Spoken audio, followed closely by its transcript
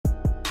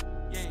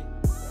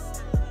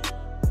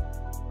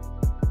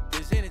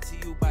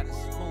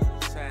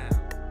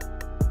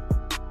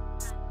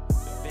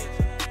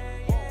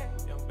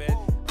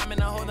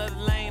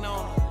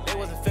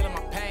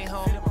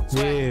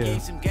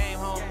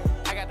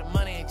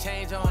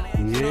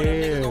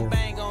Yeah.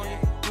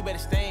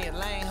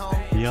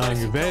 Young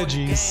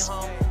Veggies.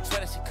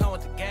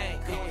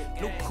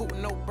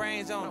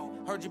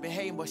 Heard you been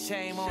hating, but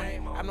shame on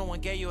it. I'm the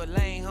one gave you a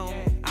lane,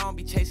 homie. I don't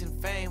be chasing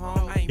fame,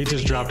 homie. He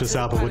just dropped this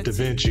album with Da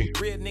Vinci.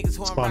 It's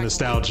about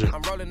nostalgia.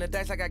 I'm rolling the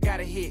dice like I got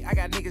a hit. I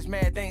got niggas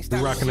mad, they ain't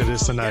We're rocking to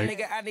this tonight.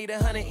 Nigga, I need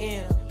 100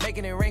 M,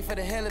 making it rain for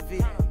the hell of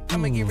it.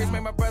 I'ma get rich,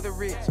 make my brother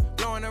rich.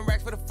 Blowing them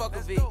racks for the fuck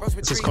of it.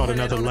 This is called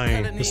Another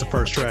Lane. It's the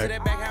first track.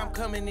 That back how I'm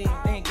coming in.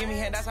 They ain't give me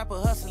handouts, I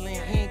put hustle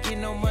in. He ain't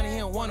getting no money, he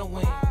don't wanna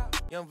win.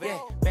 Young vet,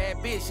 bad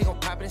bitch, she gon'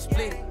 pop it and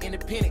split it.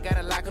 Independent, got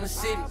a lock on the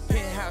city.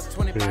 Penthouse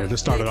 20. Yeah, this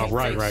started off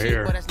right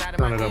here.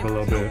 Turn it up a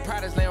little bit.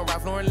 Prada's laying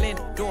Ralph Lauren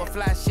Linden, doing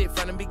fly shit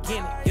from the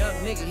beginning. Young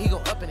nigga, he go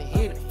up and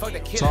hit it. Fuck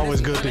that kid. It's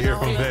always good to hear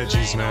from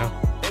Veggies, man.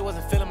 They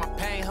wasn't feeling my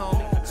pain,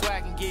 homie. So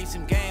I can give you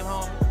some game,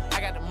 homie. I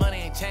got the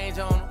money and change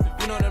on them.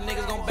 You know them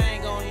niggas gon'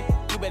 bang on you.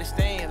 You better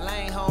stay in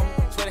lane, homie.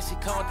 Swear that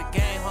shit come with the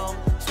game, homie.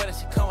 Swear that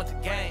shit come with the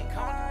game.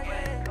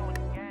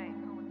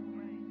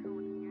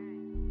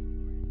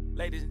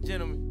 Ladies and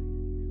gentlemen,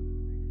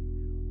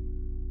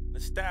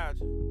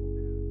 nostalgia.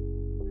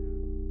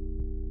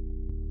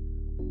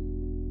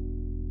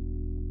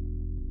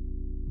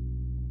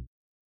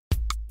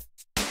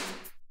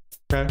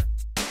 Okay.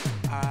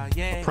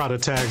 Yeah. Prada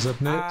Tags up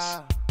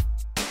next.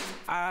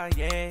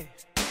 Yeah.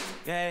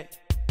 Yeah.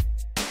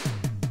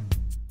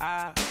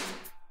 Da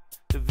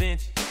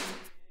Vinci.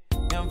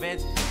 Young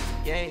Veggies.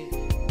 Yeah.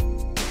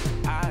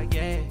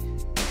 Yeah.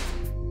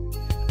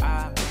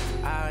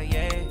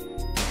 Yeah.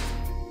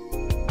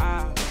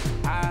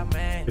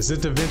 Man. Is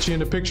it Da Vinci in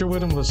the picture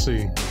with him? Let's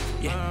see.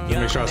 Yeah. Let me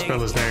make sure I spell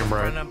his name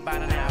right. Phillip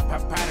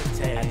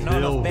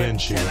Lim.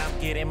 I'm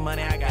getting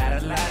money, I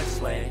got a lot of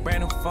sweat.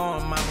 Brand new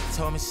phone, mama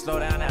told me slow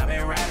down, I've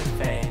been riding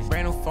fast.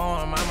 Brand new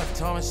phone, mama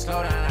told me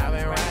slow down, I've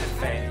been riding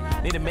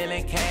fast. Need $1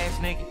 million cash,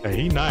 nigga. Hey,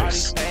 he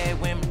nice.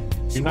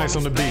 He nice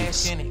on the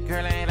beats.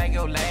 Girl, I ain't like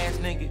your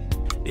last nigga.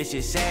 This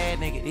shit sad,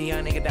 nigga. The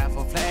young nigga died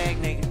for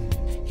flag, nigga.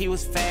 He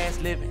was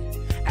fast living,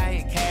 out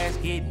here cash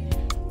getting.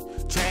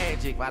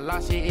 Tragic, if I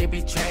lost it, it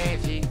be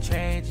tragic,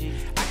 tragic.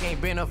 I can't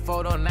bring a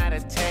photo, not a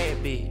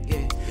tad bit,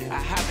 yeah.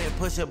 I hop and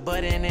push a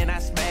button and I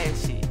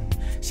smash it.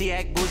 She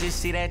act bougie,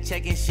 see that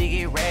check and she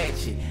get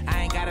ratchet.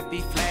 I ain't gotta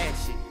be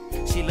flashy,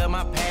 she love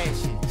my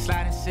passion.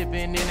 Sliding, sipping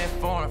in that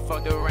foreign,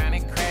 fucked around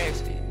and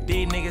crashed it.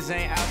 These niggas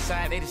ain't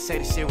outside, they just say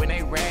the shit when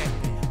they rapping.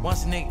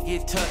 Once a nigga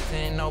get touched,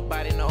 and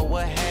nobody know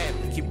what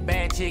happened. Keep a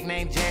bad chick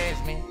named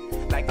Jasmine.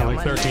 I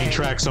like 13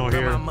 tracks on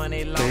here.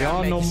 They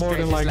all no more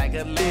than like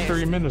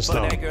 2-3 minutes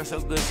though. That girl so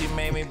good she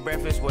made me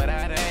breakfast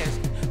without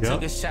asking.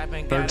 Yep.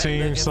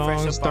 13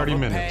 songs, 30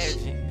 minutes.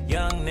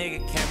 Young nigga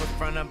came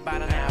from the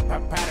bottom, now I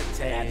pop Prada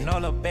Tags. I know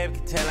little baby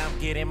can tell I'm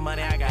getting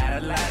money, I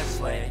got a lot of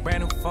sweat.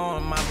 Brand new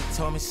phone, mama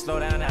told me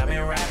slow down, I've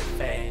been riding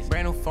fast.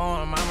 Brand new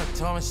phone, mama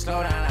told me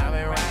slow down, I've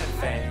been riding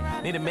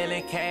fast. Need $1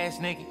 million cash,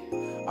 nigga.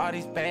 All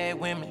these bad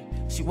women,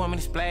 she want me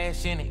to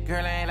splash in it.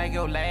 Girl, I ain't like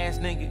your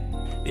last nigga.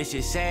 This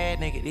shit sad,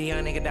 nigga. The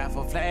young nigga died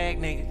for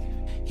flag, nigga.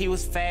 He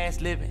was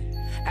fast living,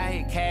 out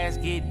here cash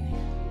getting.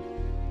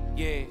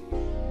 Yeah.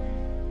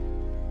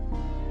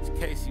 It's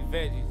Casey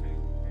Veggies.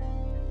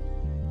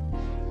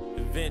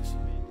 Da Vinci.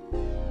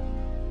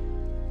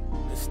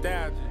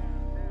 Nostalgia.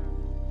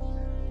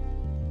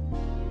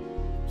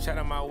 Shout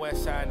out my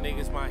west side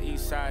niggas, my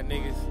east side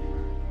niggas.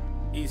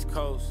 East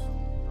Coast,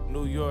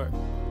 New York.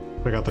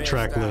 Check out the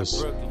track list.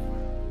 Brooklyn,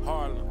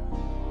 Harlem.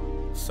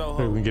 Soho.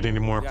 Maybe we can get any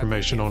more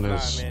information on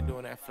this. Man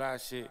doing that fly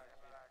shit.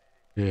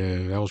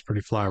 Yeah, that was pretty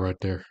fly right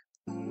there.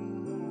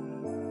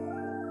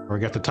 We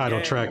got the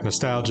title track,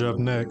 Nostalgia, up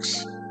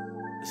next.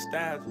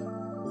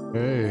 Nostalgia.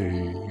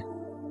 Hey.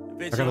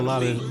 I got a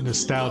lot of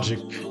nostalgic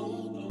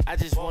I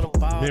just wanna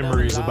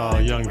memories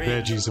about Young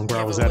Veggies and where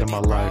I was at in my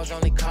life.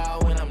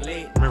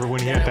 Remember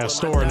when he had that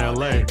store in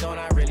LA?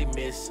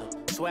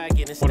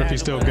 Wonder if he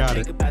still got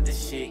it.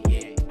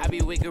 I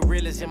be with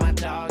gorillas and my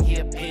dog, he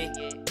a pig.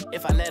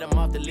 If I let him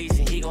off the leash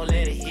and he gon'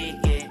 let it hit,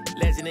 yeah.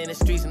 Legend in the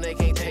streets and they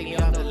can't take me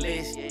off the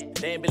list.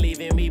 They ain't believe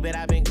in me, but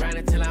I've been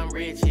grinding till I'm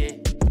rich, yeah.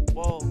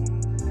 Whoa.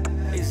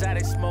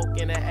 Exotic smoke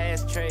in the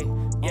ashtray,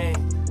 yeah.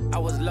 I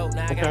was low,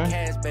 now I got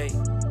cash bait.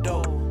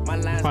 Dope. My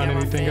lines got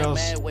my fam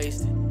mad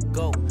wasted.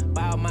 Go,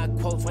 buy all my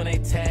quotes when they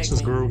tag me. This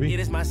is groovy. Yeah,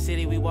 this my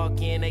city, we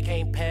walk in, they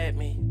can't pat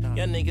me.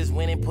 Young niggas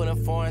winning,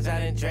 putting foreigns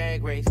out in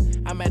drag race.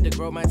 I'm at the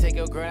Grove, might take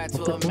your girl out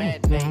to a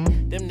matinee.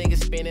 Them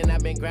niggas spinning,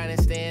 I've been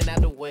grinding, staying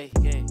out the way,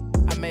 yeah.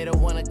 I made her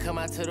wanna come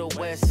out to the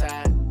west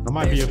side. I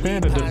might be a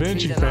fan of Da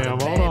Vinci, fam.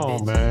 Hold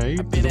on, man.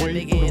 The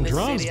way you put them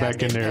drums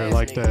back in there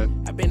like that.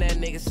 I been that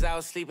nigga since I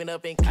was sleeping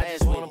up in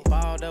class. Wanna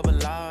ball double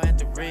law at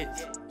the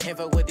Ritz. Can't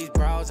fuck with these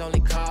bras, only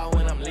call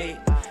when I'm lit.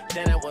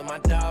 Then I with my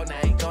dog, now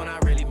he gone, I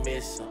really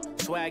miss him.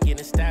 Swear I get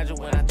nostalgia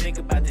when I think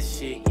about this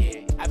shit,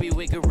 yeah. I be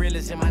with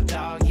gorillas and my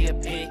dog, he a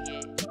pig.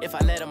 If I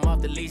let him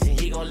off the leash and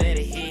he gon' let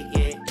it hit,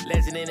 yeah.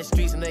 Legend in the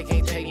streets and they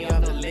can't take me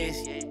off the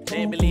list. They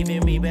ain't believe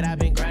in me, but I've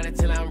been grinding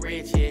till I'm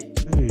rich, yeah.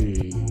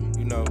 Hey.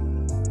 You know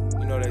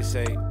they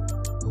say,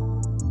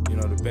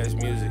 the best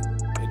music,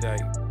 it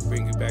like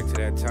bring you back to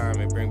that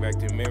time and bring back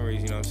the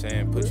memories, you know what I'm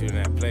saying? Put you in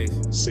that place.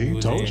 See,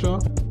 told y'all.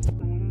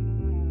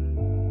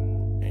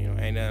 You know,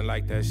 ain't nothing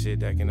like that shit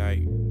that can, like,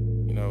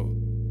 you know,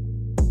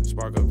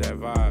 spark up that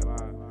vibe.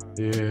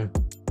 Yeah,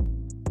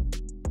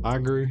 I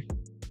agree.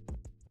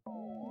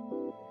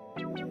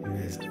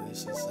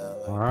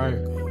 All right,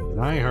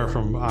 I ain't heard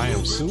from I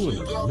Am Sue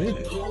in a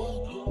minute.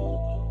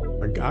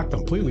 I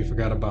completely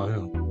forgot about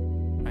him.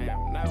 I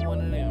am not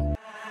one of them.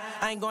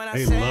 I ain't going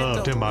outside. They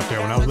loved him out there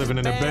when I was living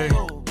in the Bay.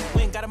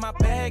 We ain't got in my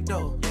bag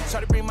though.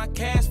 Try to bring my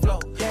cash flow.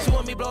 She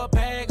want me blow a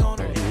bag on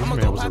her. I'ma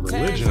go pop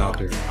tags on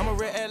her. I'm a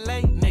real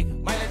LA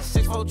nigga. Might let the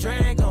 6-4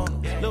 drag on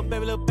her. Little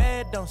baby, little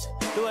bad, don't she?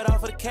 Do it all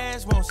for the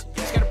cash, won't she?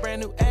 She got a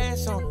brand new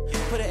ass on her.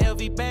 Put an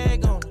LV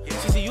bag on her.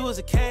 She said you was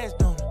a cash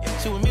donor.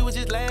 She with me was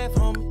just laugh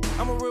on me.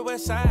 I'm a real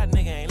west side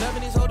nigga. Ain't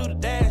loving these hoes do the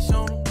dash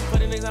on them. For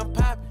the niggas I'm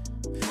popping.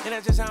 And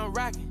that's just how I'm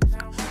rocking.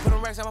 Put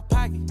them racks in my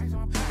pocket.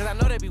 Cause I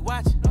know they be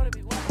watching. I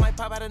might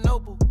pop out a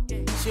notebook.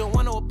 She don't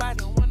want no about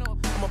it.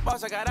 I'm a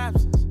boss, I got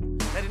options.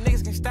 Now the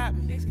niggas can stop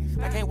me.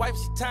 I can't wipe,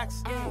 she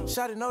toxic.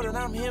 Shawty know that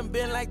I'm him,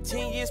 been like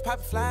 10 years,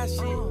 poppin' fly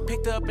shit.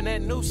 Picked her up in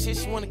that new shit,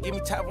 she wanna give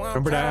me top one.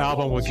 Remember that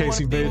album with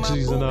Casey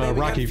Veggies and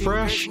Rocky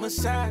Fresh?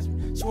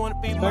 She wanna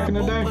be back in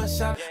the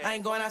day? I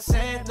ain't going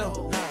outside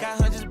though.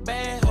 Got hundreds of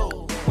bad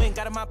hoes. We ain't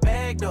got in my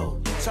bag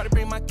though. Try to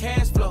bring my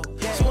cash flow.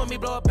 She want me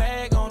blow a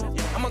bag on her.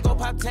 I'ma go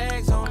pop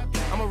tags on her.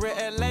 I'm a real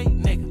LA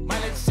nigga.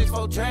 Might let the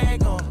 6-4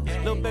 drag on her.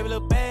 Little baby,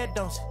 little bad,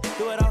 don't she?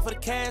 Do it all for the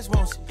cash,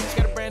 won't she? She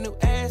got a brand new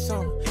ass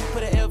on her.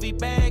 Put an LV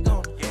bag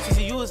on her. She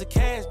said you was a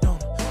cash donor.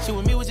 She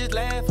with me was just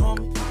laugh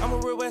on me. I'm a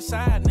real west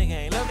side nigga.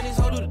 Ain't loving these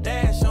hoes do the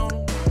dash on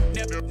them.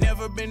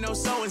 Never been no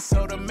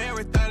so-and-so. The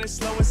marathon is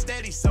slow and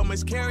steady. So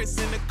much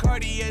carrots in the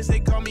Cartiers, they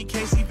call me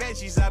Casey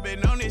Veggies. I've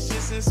been on this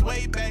shit since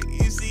way back.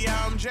 You see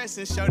how I'm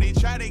dressing, shorty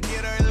try to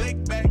get her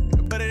lick back.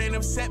 But it ain't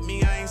upset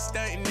me, I ain't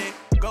stunting it.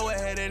 Go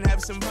ahead and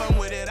have some fun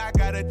with it, I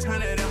got a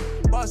ton of them.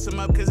 Boss them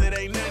up cause it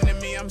ain't nothing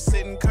to me, I'm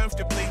sitting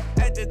comfortably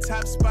at the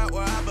top spot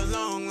where I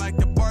belong. Like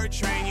the bar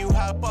train, you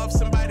hop off,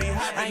 somebody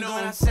hopping on. I ain't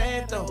going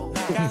outside though.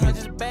 Got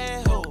hundreds of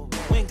bad hoes.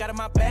 We ain't got in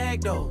my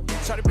bag though.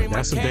 Try to bring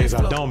That's my some days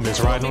I don't miss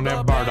riding on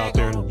that BART out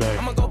there in the Bay.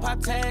 I'ma go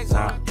pop tags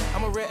on her.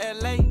 I'm a real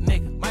LA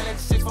nigga. Might let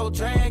the 6-4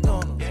 drag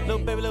on her. Little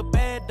baby, little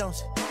bad, don't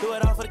she? Do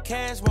it all for the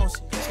cash, won't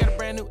she? She got a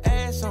brand new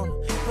ass on her.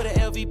 Put an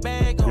LV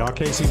bag on her. Y'all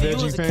Casey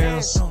Veggie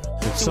fans?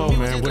 If so,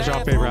 man, what's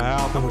y'all favorite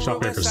album? What's y'all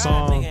favorite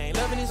song? Ain't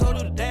loving these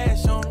hoes do the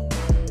dash on them.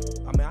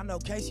 I mean, I know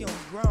Casey on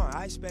his grind.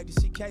 I expect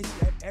to see Casey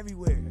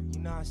everywhere. You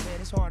know what I'm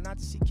saying? It's hard not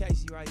to see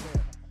Casey right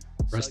now.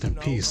 Rest in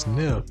peace,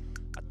 Nip.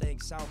 I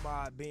think South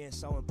by being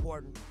so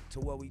important to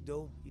what we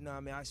do, you know what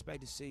I mean? I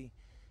expect to see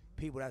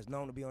people that's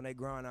known to be on their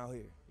grind out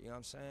here. You know what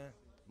I'm saying?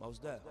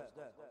 Most definitely.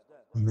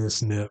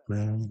 Miss Nip,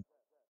 man.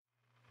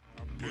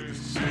 In the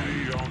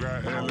city, on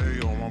got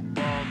LA on my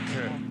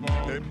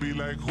bobcat. They be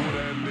like, who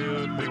that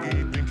little nigga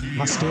you think he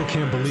I still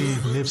can't believe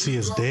Nipsey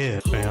is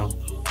dead, fam.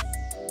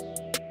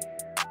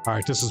 All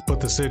right, this is Put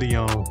the City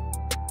on.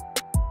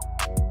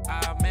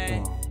 Ah,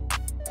 man.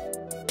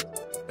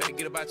 Better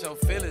get about your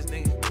feelings,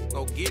 nigga.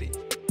 Go get it.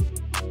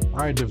 All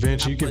right, Da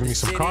Vinci, you giving me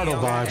some Cardo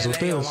vibes with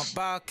this.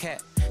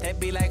 That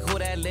be like who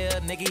that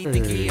little nigga you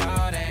think he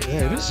all that.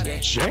 Yeah, this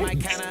is James. I might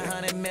count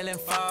 100 million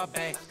fall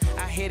back.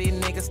 I hear these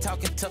niggas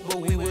talking tough, but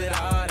we with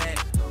all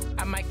that.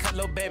 I might cut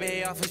little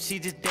baby off if she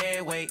just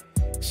dead weight.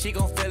 She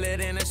gon' feel it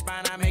in her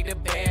spine, I make the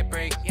bed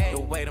break. The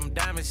way them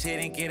diamonds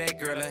hit and get that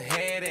girl a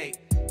headache.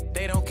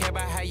 They don't care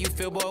about how you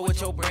feel, boy,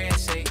 what your brand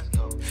say.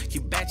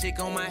 You bad chick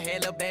on my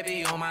head, little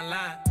baby on my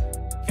line.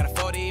 Got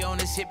a 40 on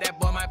this hip, that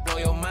boy might blow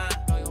your mind.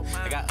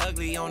 I got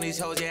ugly on these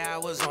hoes, yeah, I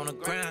was on the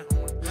grind.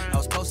 I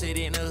was posted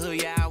in the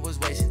hood, yeah, I was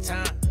wasting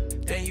time.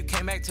 Then you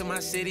came back to my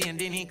city and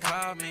then he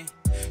called me.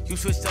 You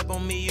switched up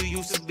on me, you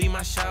used to be my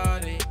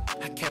shawty.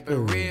 I kept it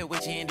real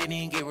with you and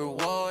didn't get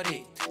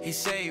rewarded. He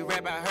say he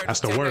rap, I heard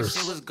that's the worst.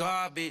 That shit was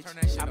garbage.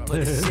 I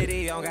put the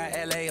city on, got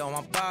LA on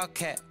my ball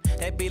cap.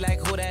 That be like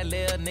who that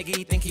little nigga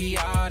he think he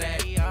all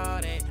that.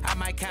 I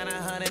might count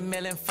 100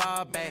 million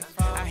fall back.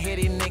 I hear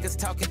these niggas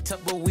talking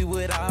tough, but we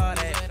with all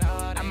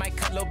that. I might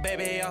cut little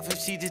baby off if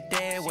she just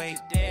dead weight.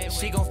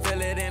 She gon'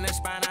 feel it in her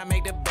spine, I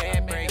make the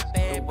bed break.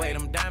 The way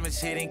them diamonds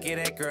hit and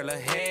get that girl a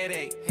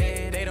headache.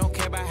 They don't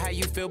care about how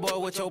you feel, boy,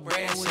 what your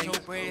brand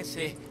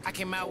say. I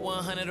came out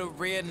 100, a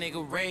real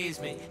nigga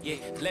raised me. Yeah,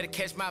 let her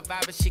catch my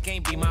vibe, but she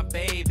can't be my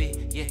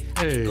baby. Yeah,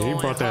 hey, he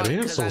brought that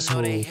in so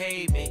smooth.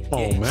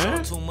 Oh,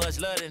 man. Too much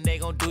love, then they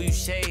gon' do you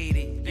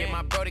shady. Yeah,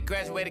 my brody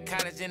graduated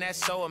college and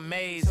that's so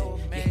amazing.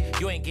 Yeah,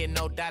 you ain't getting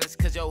no dollars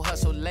cause your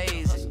hustle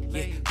lazy.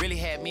 Yeah, really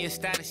had me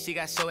astonished, she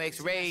got so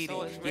X-rated.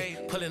 Yeah,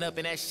 pulling up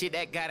in that shit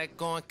that got her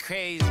going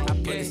crazy. I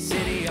put the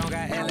city on,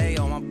 got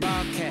LA on my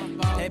ball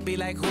cap. That be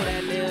like who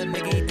that little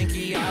nigga you think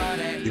he all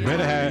that. You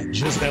better have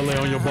just LA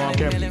on your ball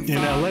cap in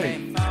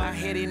LA. I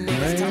hear these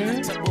niggas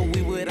talking tough, but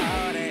we with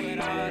all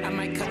that. I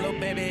might cut little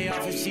baby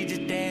off if she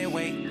just dead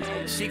weight.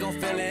 She gon'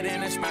 feel it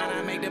in her spine,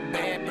 I make the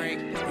bed break.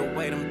 The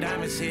way them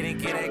diamonds hit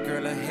and get that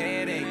girl a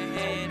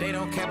headache. They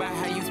don't care about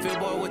how you feel,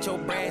 boy, what your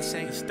brand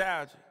say.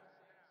 Nostalgia.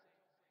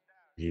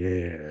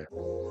 Yeah.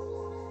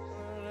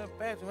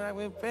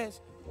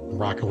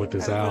 Rocking with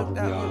this album,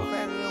 y'all.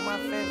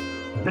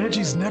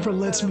 Veggies never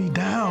lets me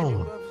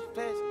down.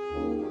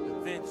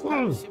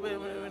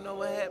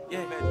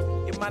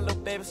 Yeah, my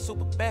little baby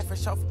super bad,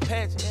 fresh off a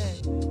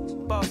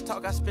pageant. Boss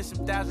talk, I spent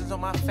some thousands on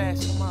my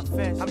fashion.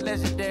 I'm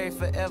legendary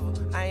forever.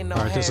 I ain't no.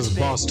 All right, this is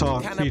Boss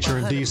Talk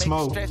featuring D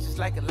Smoke.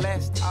 Like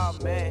oh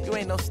man, you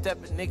ain't no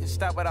stepping, nigga.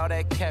 Stop with all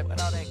that cap.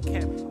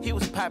 He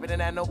was popping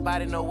and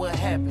nobody know what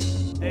happened.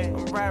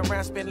 I'm riding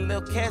around spending a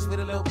little cash with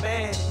a little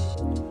bag.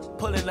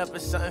 Pulling up in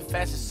something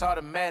fast, it's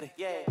automatic.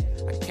 I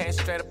came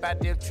straight up out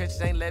them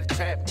trenches, ain't let it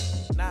trap me.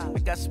 I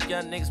got some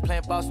young niggas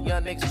playing ball, some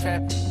young niggas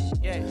trapping.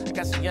 I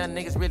got some young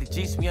niggas really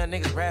G, some young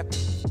niggas rapping.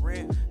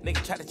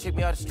 Nigga try to trip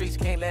me off the streets,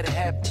 can't let it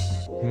happen.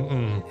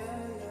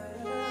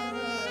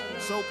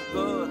 Super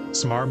good.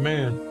 Smart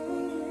man.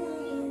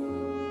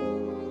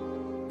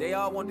 They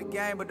all want the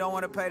game, but don't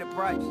want to pay the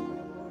price.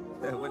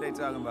 What they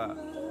talking about?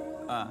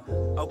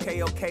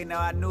 Okay, now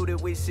I knew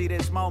that we see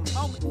this moment.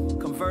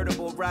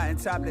 Convertible, rotten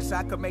topless,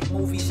 I could make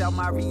movies out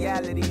my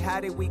reality. How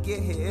did we get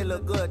here? It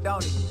look good,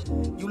 don't it?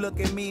 You look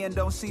at me and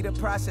don't see the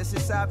process.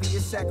 It's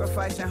obvious,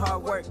 sacrifice and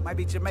hard work. Might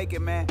be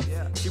Jamaican, man.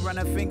 She run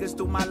her fingers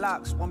through my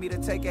locks, want me to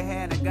take a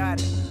hand and guide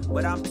it.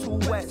 But I'm too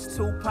wet,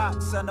 too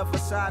pop, son of a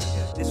side.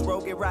 This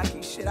road get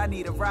rocky, shit, I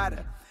need a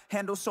rider.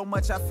 Handle so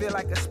much, I feel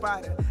like a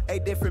spider.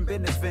 8 different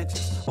business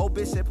ventures. Old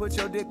bitch said, put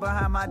your dick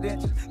behind my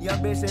dentures. Young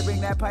bitch said, bring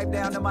that pipe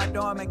down to my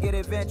dorm and get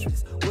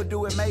adventurous. We'll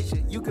do it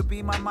major. You could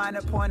be my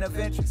minor point of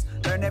interest.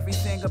 Learn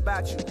everything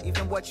about you,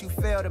 even what you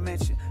fail to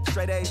mention.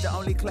 Straight A's the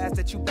only class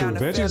that you bound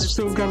to fail. Veggies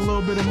still got a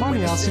little bit of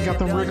money. I see got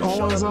them Rick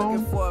Owens on.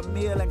 Looking for a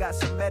meal and got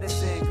some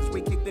medicine, cause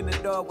we kicked in the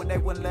door when they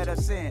wouldn't let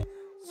us in.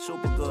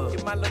 Super good.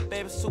 Get my little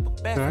baby super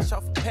bad, fresh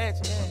off a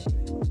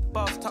pageant.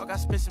 Boss talk, I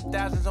spent some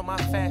thousands on my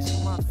fashion.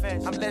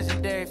 I'm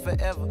legendary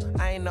forever,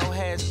 I ain't no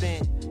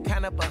has-been.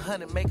 Count up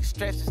 100, make it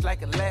stretch just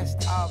like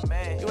elastic. Oh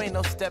man, you ain't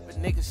no stepping,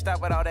 nigga. Stop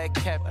with all that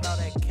cap.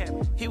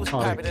 He was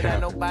popping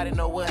and nobody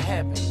know what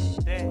happened.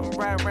 I'm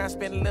riding around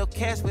spending a little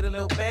cash with a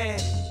little bag.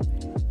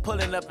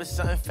 Pulling up in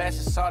something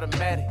fast, it's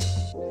automatic.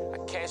 I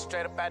came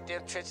straight up out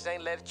them trenches,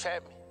 ain't let it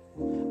trap me.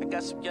 I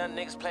got some young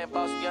niggas playing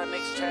ball, some young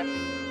niggas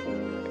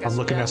trapping. I'm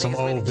looking at some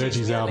old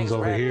Veggies albums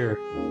over here.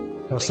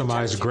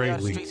 Customized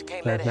Greatly.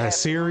 That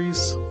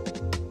series.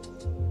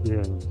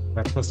 Yeah,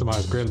 that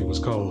Customized Greatly was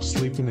called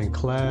Sleeping in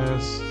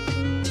Class.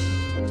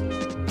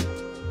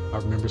 I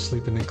remember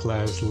Sleeping in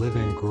Class, Live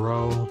and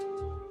Grow.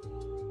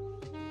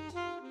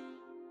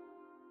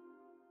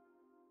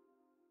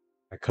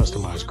 That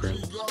Customized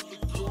Greatly.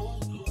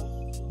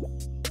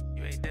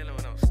 You ain't dealing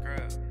with no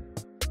scrub.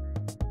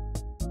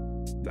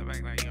 Stop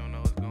acting like you don't know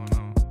what's going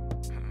on.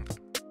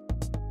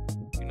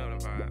 You know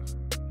the vibes.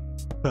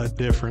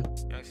 Different.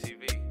 Young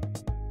CV.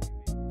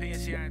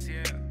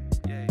 PNCITL.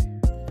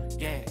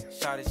 Yeah,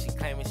 shawty, she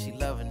claiming she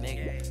love a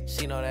nigga.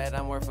 She know that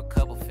I'm worth a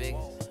couple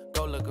figures.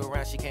 Go look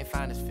around, she can't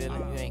find this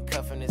feeling. You ain't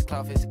cuffing this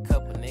cloth, it's a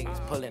couple niggas.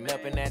 Pulling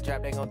up in that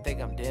drop, they gon'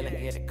 think I'm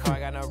dealing. Yeah, the car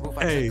got no roof,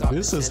 I hey, took off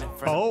this the is ceiling.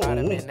 Front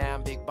bottom, and now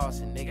I'm big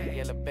bossing nigga.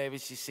 Yeah, little baby,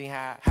 she seen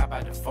how I hop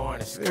out the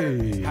foreign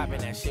skirt. Hey.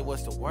 Hopping that shit,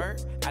 what's the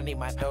word? I need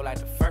my dough like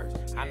the first.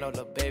 I know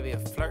little baby a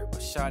flirt,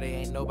 but shawty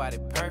ain't nobody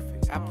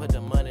perfect. I put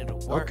the money to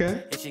work.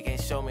 Okay. If she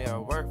can't show me her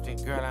work, then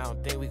girl, I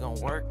don't think we gon'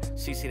 work.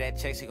 She see that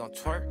check, she gon'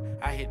 twerk.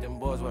 I hit them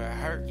boys where it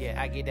hurt.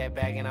 Yeah, I get that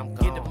bag and I'm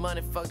gone. Get the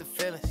money, fuck the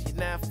feelings. You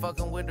now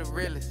fucking with the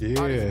realest. Yeah.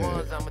 All these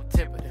ones, I'm a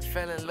tipper. Then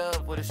fell in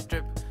love with a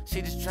stripper.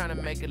 She just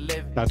tryna make a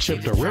living. I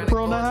chipped a Ripper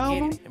on the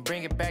album? And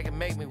bring it back and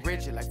make me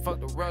richer. Like fuck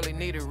the rolling,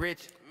 need a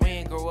rich. We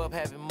ain't grow up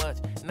having much.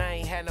 And I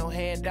ain't had no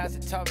handouts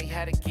that taught me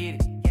how to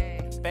get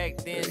it. Back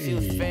then she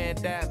was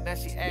fanned out. Now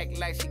she act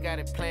like she got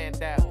it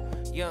planned out.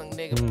 Young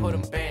nigga put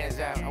them bands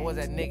out. I was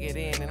that nigga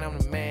then and I'm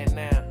the man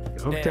now.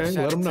 Okay, Damn,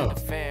 let them know. The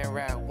fan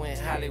route. When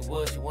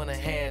Hollywood, she want a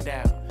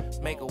handout.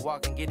 Make her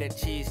walk and get that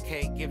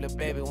cheesecake. Give the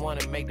baby one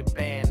and make the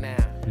band now.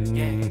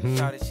 Yeah,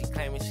 shawty, she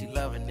claiming she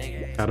love a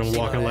nigga. Got him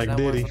walking like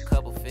Diddy.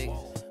 Couple figures.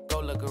 Go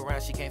look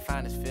around, she can't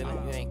find this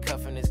feeling. You ain't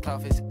cuffing this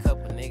cloth, it's a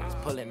couple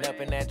niggas. Pulling up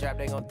in that drop,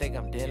 they gon' think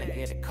I'm dealing.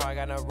 Yeah, the car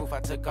got no roof, I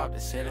took off the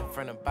ceiling.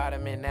 From the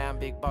bottom and now I'm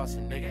big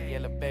bossing nigga. Yeah,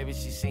 little baby,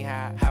 she seen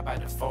how I hop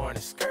out the foreign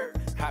skirt.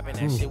 Hopping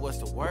that shit, what's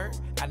the word?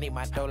 I need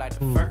my dough like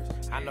the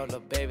first. I know little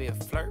baby a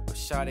flirt, but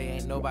shawty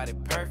ain't nobody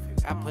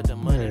perfect. I put the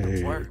money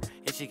to work.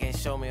 If she can't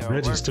show me her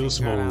work, Reggie's too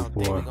smooth, I don't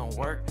think boy. we gon'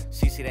 work.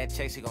 She see that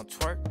check, she gon'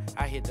 twerk.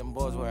 I hit them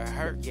boys where it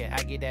hurt. Yeah,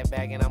 I get that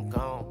bag and I'm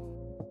gone.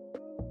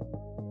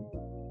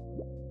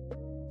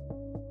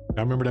 I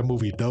remember that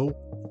movie Dope.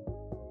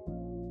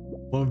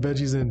 One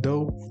Veggies in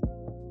Dope.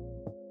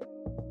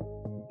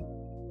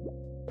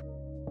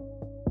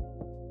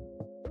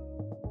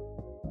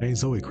 Hey,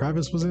 Zoe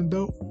Kravitz was in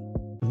Dope.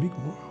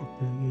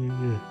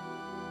 Yeah.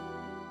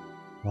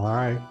 All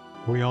right,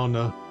 we on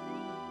the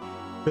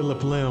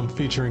Phillip Lim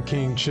featuring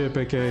King Chip,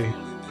 aka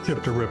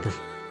Tip the Ripper.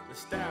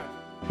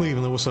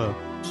 Cleveland, what's up?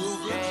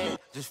 Yeah,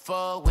 just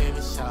for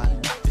women, shot.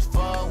 Just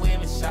for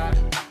women, shot.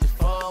 Just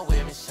for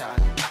women, shot.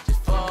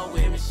 Just for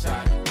women,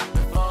 shot.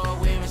 Before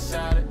women,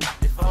 shot.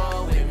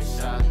 Before women,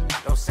 shot.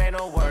 Don't say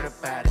no word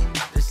about it.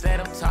 Just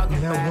let them talk about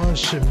it. That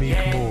was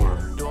Shamik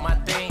Moore. Doing my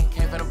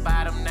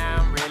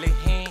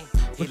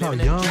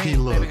how young he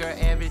look. Baby girl,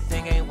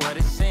 everything ain't what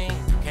it seems.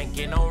 Can't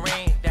get no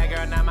ring. That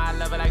girl now my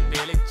lover like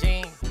Billie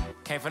Jean.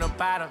 Came from the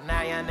bottom,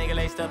 now young nigga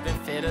laced up in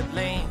Phillip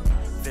Lim.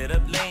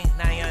 Phillip Lim,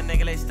 now young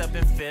nigga laced up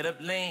in Phillip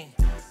Lim.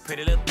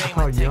 Pretty little thing,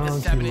 how might take young a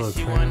he shopping and look,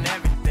 she man. want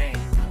everything,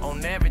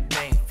 on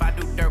everything. If I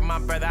do dirt, my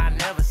brother, I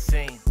never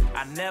seen.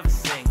 I never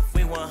seen. If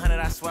we 100,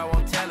 I swear I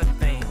won't tell a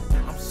thing.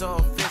 I'm so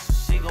official,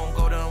 she gon'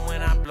 go down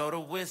when I blow the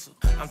whistle.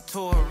 I'm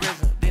too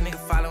original, these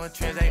niggas following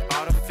trends, they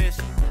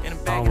artificial. In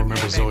the back I don't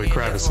remember Zoe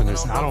Kravitz in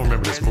this. I don't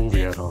remember this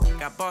movie at all.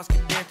 Got boss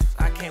credentials,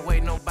 I can't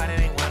wait, nobody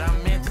ain't what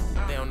I'm into.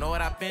 They don't know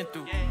what I've been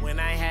through. When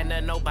I ain't had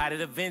nothing, nobody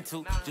to vent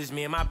to. Just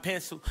me and my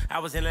pencil. I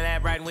was in the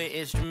lab writing with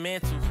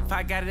instrumentals. If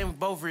I got it in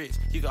both wrists,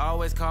 you can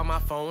always call my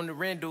phone to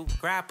render.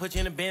 Grab, put you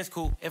in the Benz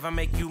coupe. If I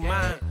make you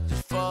mine,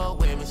 just fall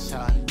with me,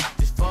 shawty.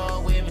 Just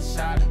fall with me,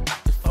 shawty.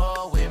 Just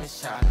fall with me,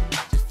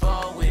 shawty. Just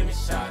fall with me,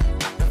 shawty.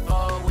 Just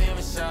fall with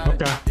me, shawty.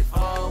 Okay. Just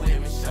fall with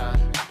me,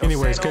 shawty.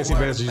 Anyways, Casey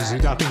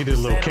Veggies, I think he did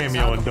a little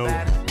cameo in Dope.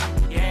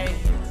 Yeah,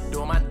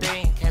 doing my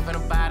thing. Came from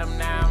the bottom,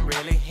 now I'm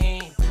really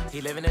him.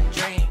 He living a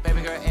dream,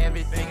 baby girl,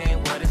 everything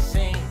ain't what it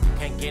seems.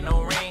 Can't get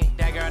no ring,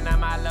 that girl now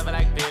my lover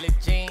like Billie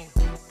Jean.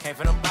 Came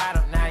from the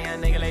bottom, now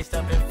young nigga laced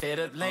up in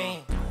Phillip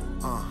Lim.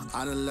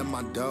 I done let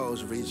my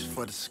dogs reach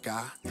for the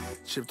sky.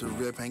 Chip the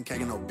rip, ain't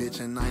kicking no bitch,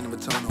 and I ain't never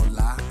told no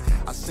lie.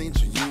 I seen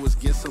you was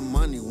get some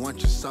money,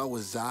 once you saw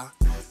was I.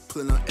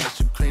 Pulling on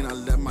extra clean, I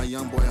let my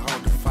young boy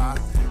hold the fire.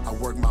 I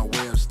work my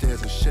way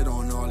upstairs and shit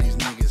on all these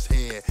niggas'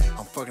 head.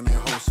 I'm fucking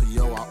that hoe, so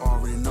yo, I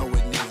already know what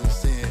niggas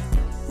said.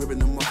 Whipping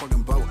the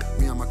motherfucking boat,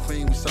 me and my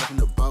queen, we surfing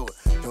the boat.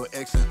 Your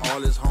ex and all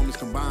his homies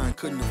combined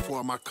couldn't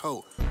afford my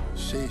coat.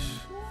 Sheesh.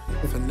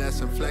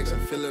 Finesse and flex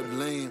and Phillip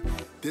Lim.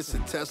 This a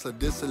Tesla,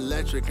 this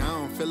electric, I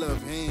don't feel up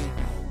him.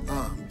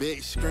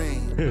 Big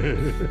screen,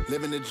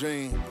 living the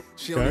dream.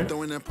 She only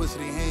throwing that pussy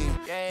to him.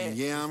 And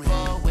yeah, I'm him.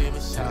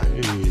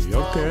 Hey,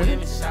 okay.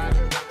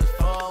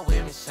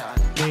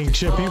 King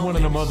Chip, he one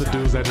of them other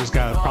dudes that just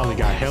probably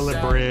got hella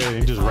bread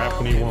and just rap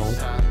when he won't.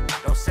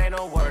 Don't say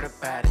no word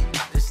about it,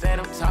 just let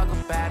him talk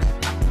about it.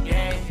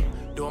 Yeah,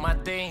 doing my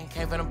thing,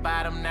 came from the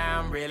bottom, now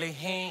I'm really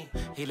him.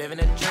 He living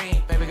a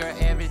dream, baby girl,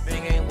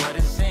 everything ain't what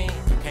it seems.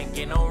 Can't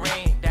get no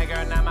ring, that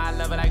girl now my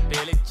lover like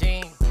Billie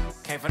Jean.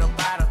 Came from the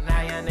bottom,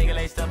 now young nigga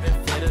laced up in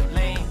Phillip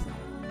Lim.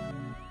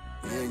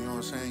 Yeah, you know what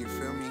I'm saying, you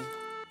feel me?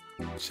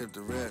 Chip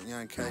the rep,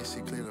 young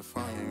Casey, clear the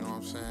fire, you know what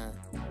I'm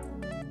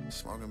saying?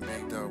 Smoking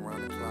big dope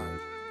around the clock.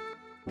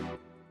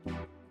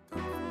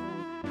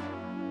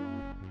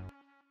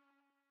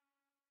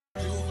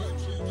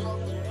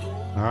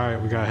 All right,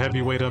 we got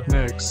Heavyweight up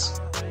next.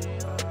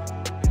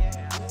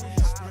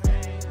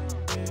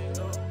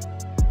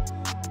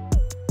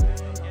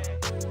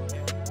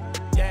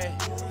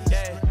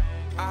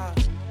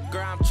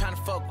 Girl, I'm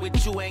tryna fuck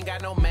with you, ain't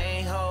got no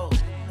main hoe.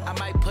 I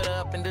might put her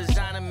up in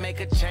design and make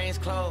her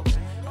change clothes.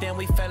 Then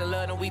we fell in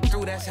love and we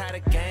through, that's how the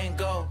game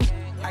go.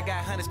 I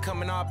got hundreds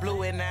coming all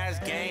blue and now it's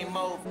game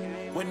over.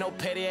 With no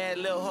petty ass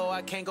little hoe,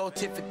 I can't go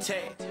tit for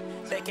tat.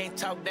 They can't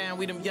talk down,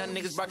 we them young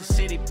niggas brought the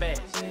city back.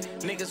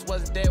 Niggas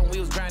wasn't there when we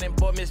was grinding,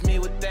 boy, miss me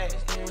with that.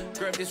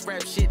 Girl, if this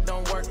rap shit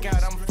don't work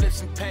out, I'ma flip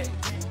some pay.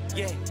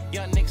 Yeah,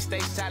 young niggas stay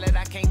solid,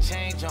 I can't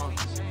change on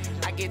it.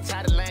 I get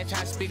tired of lying,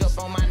 trying to speak up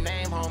on my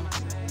name, homie.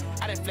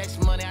 I done flex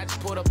money, I just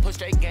pulled up, push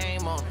straight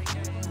game on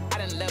it. I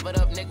done leveled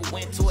up, nigga,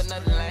 went to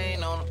another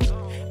lane on it.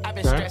 I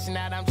been stressing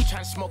out, I'm just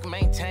trying to smoke and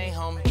maintain,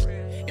 homie.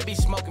 It be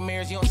smoking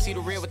mirrors, you don't see the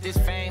real with this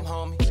fame,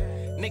 homie.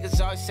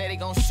 Niggas always say they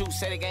gon' shoot,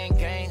 say they ain't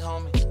gang,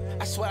 homie.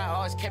 I swear I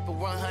always kept it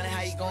 100,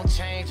 how you gon'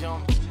 change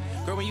on me?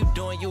 Girl, when you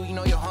doing you, you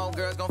know your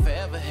homegirls gon'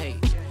 forever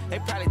hate. They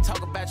probably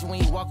talk about you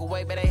when you walk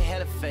away, but they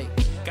hella fake.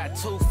 Got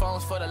 2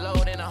 phones for the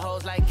load and the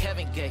hoes like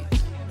Kevin Gates.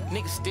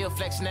 Niggas still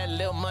flexing that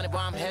little money, boy,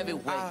 I'm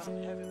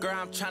heavyweight. Girl,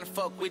 I'm tryna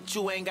fuck with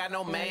you, ain't got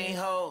no main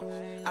hoe.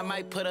 I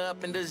might put her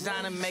up in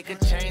design and make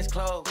her change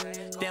clothes.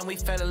 Then we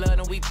fell in love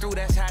and we through,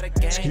 that's how the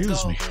game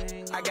go.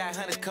 I got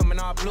hundreds coming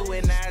all blue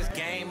and now it's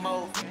game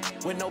over.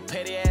 With no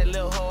petty ass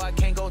little hoe, I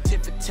can't go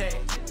tit for tat.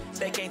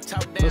 They can't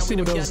talk down. Let's see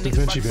what else Da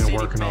Vinci been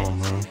working on,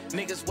 man.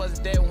 Niggas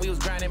wasn't there when we was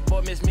grinding,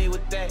 boy, miss me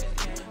with that.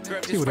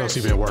 Girl, see what else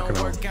he been working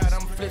on.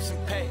 I'm flip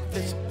some pay,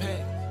 flip some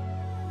pay.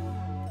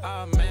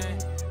 Oh man.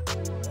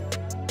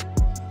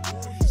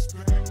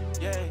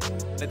 Yeah,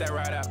 let that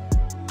ride out.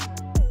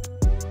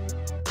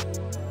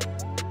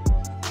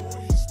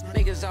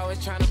 Niggas always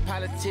tryna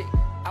politic.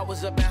 I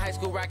was up in high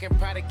school rocking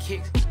Prada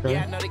kicks.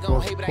 Yeah, I know they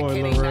gon' hate, but I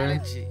can't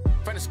acknowledge it.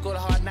 From the school of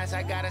hard knocks,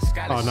 I got a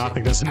scholarship. Oh, no, I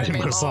think that's the name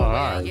of the song. All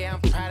right. Yeah,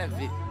 I'm proud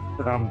of it.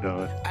 I'm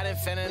done. I done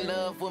fell in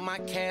love with my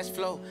cash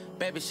flow.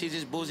 Baby, she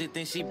just bougie,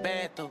 think she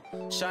bad though.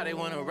 Shawty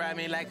wanna ride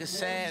me like a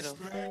saddle.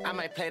 I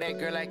might play that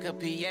girl like a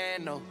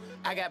piano.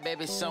 I got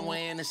baby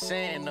somewhere in the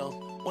sand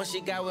though. Once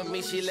she got with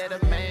me, she let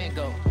a man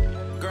go.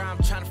 Girl, I'm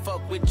tryna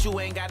fuck with you,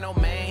 ain't got no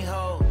main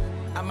hoe.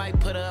 I might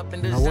put her up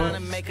in design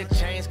and make her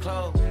change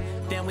clothes.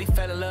 Then we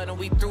fell in love and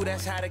we through,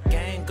 that's how the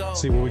game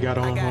goes. See what we got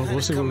on.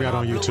 We'll see what we got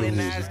on YouTube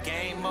music.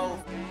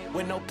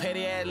 With no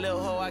petty ass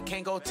little hoe, I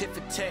can't go tit for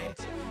tat.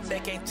 They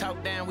can't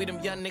talk down, we them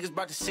young niggas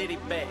brought the city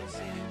back.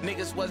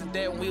 Niggas wasn't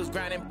there when we was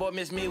grinding, boy,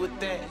 miss me with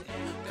that.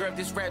 Girl, if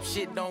this rap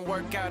shit don't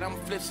work out, I'ma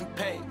flip some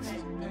pegs.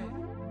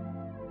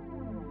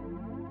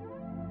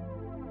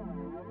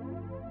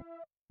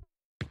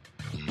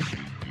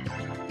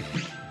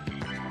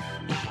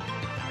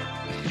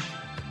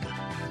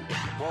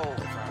 Whoa,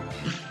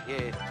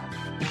 yeah,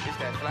 it's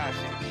that fly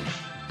shit.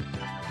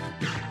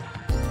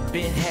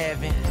 Been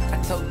having,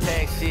 I told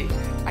tag shit.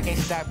 I can't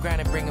stop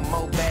grinding, bringing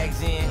more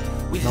bags in.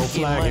 We just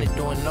No get money,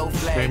 flagging. doing no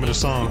flagging. Name of the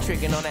song. We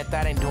tricking on that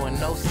thought, ain't doing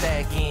no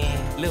stacking.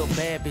 Little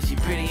bad bitch, she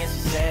pretty and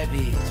she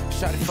savage.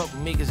 Shawty fuck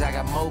with me cause I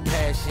got more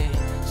passion.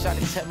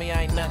 Shawty tell me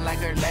I ain't nothing like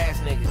her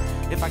last nigga.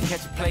 If I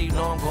catch a play, you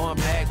know I'm going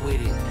back with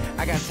it.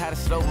 I got tired of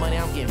slow money,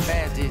 I'm getting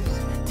fast digits.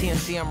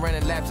 TMC, I'm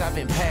running laps, I've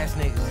been past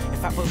niggas.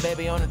 If I put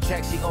baby on the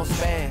track, she gon'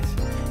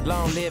 spaz.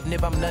 Long live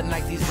nib, I'm nothing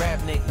like these rap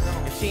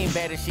niggas. If she ain't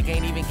bad, she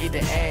can't even get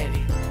the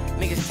addy.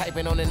 Niggas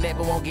typing on the net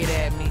but won't get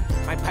at me.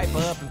 Might pipe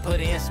her up and put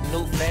her in some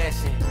new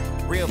fashion.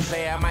 Real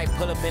player, I might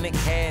pull up in a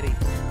caddy.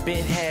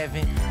 Been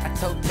having, I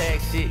told tag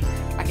shit.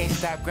 I can't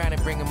stop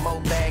grinding, bringing more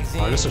bags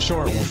in. Oh, this is a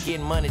short we one. just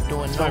getting money,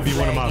 doing This no might be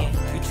one of my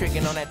flagging. We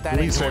tricking on that thought,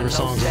 ain't least doing no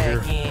favorite songs on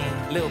here.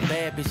 stacking. Little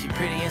bad bitch, she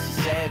pretty and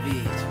she savage.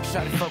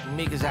 Shawty fuck with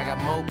me cause I got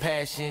more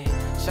passion.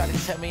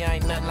 Shawty tell me I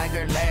ain't nothing like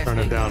her last Turn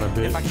it nigga. down a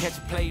bit. If I catch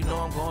a play, you know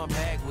I'm going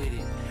back with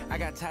it. I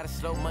got tired of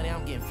slow money,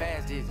 I'm getting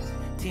fast digits.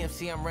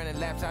 TMC, I'm running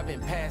laps, I've been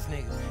past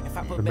niggas. If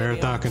I put The baby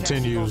marathon on the track, she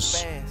gon' continues.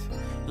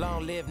 spaz.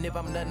 Long live nib,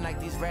 I'm nothing like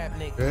these rap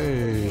niggas.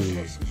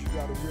 Hey. Cause you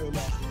gotta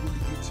realize to really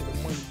get to the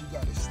money, you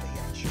gotta stay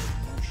out your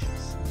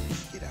emotions.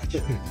 Get out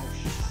your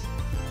emotions.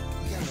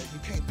 You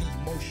can't be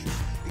emotional.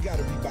 It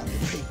gotta be about the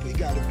paper. It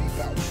gotta be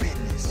about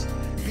business.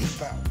 Be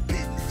about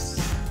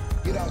business.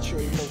 Get out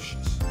your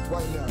emotions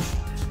right now.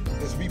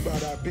 Let's be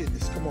about our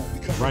business. Come on, we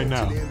coming Right up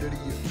now. to the end of the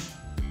year.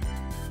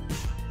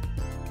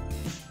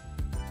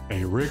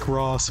 Hey, Rick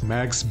Ross,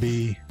 Max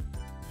B.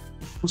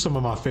 Who's some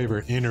of my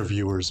favorite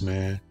interviewers,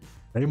 man?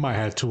 They might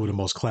have two of the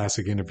most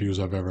classic interviews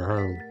I've ever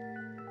heard.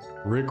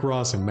 Rick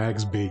Ross and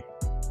Max B.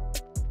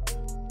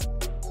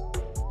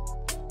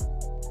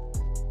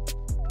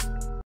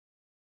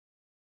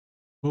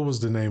 What was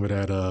the name of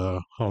that?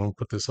 Hold on,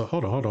 put this up.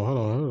 Hold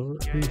on.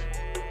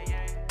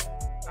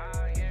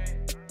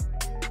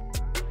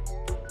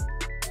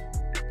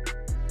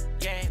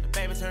 Yeah, the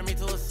baby turned me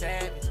to a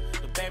savage.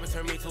 The baby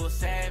turned me to a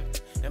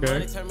savage. That Okay.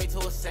 money turned me to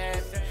a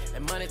savage.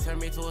 That money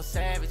turned me to a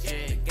savage. Yeah,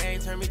 the game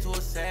turned me to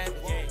a savage.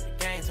 Yeah,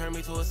 the game turned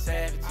me to a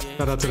savage. Yeah.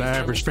 Shout out to the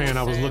average fan.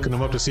 I was looking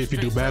him up to see if you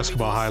do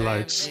basketball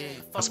highlights.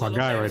 That's my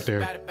guy right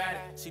there.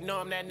 She know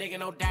I'm that nigga,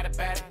 no doubt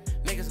about it.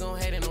 Niggas gon'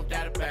 hate it, no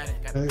doubt about it.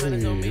 Got the Hey,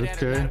 hundreds on me, that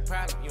is okay. not a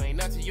problem. You ain't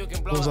nothing, you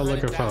can blow What was I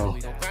looking $100,000. for?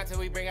 We gon' grind till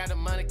we bring out the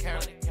money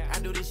count. I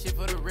do this shit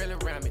for the real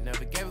around me.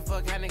 Never gave a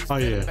fuck how niggas Oh,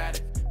 feel yeah. about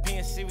it.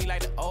 PNC, we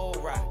like the old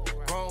rock.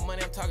 Grown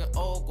money, I'm talking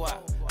old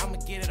guap. I'ma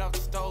get it off the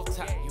stove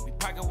top. You be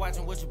pocket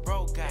watching what you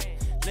broke got.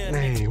 Little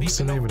Dang, niggas what's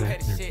the beefing name over of that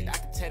petty interview? shit. I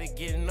can tell they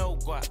getting no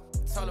guap.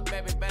 Told her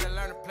baby better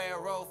learn to play a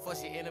role before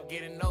she end up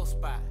getting no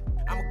spot.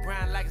 I'ma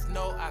grind like it's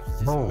no option.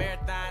 Just a Boom.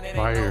 marathon, it ain't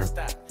Right no here.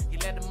 stop. He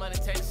let the money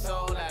take the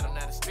soul out. I'm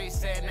not the street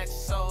saying that you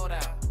sold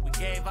out. We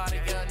gave all the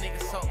young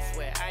niggas hope.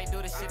 Swear I ain't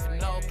do this shit for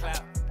no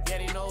clout. Yeah,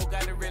 they know who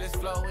got the realest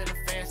flow. And the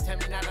fans tell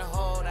me not to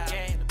hold out.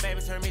 Yeah, the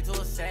baby turned me to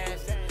a savage.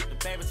 The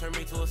baby turned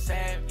me to a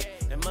savage.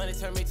 The money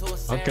turned me to a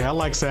savage. Okay, I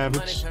like The money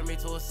Savage. turned me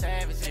to a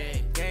savage. Yeah,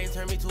 game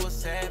turned me to a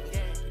savage.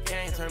 The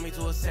game turned me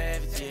to a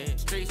savage. Yeah,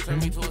 streets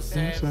turned me to a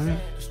savage.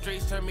 The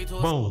streets turned me to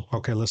a Boom.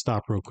 Okay, let's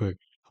stop real quick.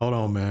 Hold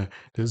on, man.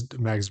 This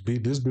Max B,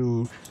 this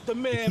dude, The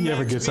man, if he ever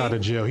Max gets B. out of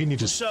jail, he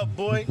needs What's to up,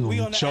 boy? We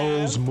on the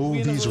shows, app. We in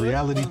the movies, hood.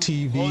 reality All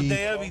TV.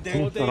 day, every day. He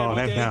All put day, all every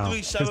that day. down. 3,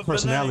 His 7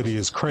 personality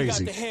is We got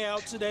crazy. the hair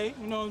out today.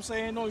 You know what I'm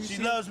saying? No, you She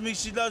see? loves me,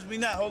 she loves me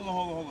not. Hold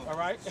on. All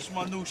right. That's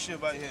my new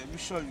shit right here. Let me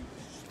show you.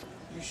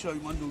 Let me show you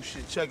my new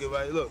shit. Check it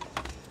right. Look.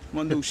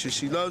 My new shit.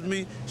 She loves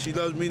me not. She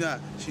loves me not.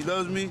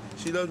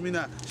 She loves me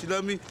not.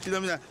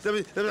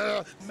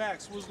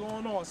 Max, what's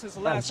going on? Since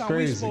the That's last time we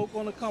crazy. spoke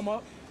on the come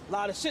up, a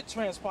lot of shit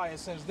transpired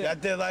since then.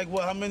 That did like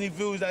what? How many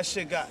views that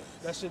shit got?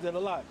 That shit did a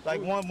lot.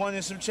 Like one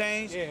and some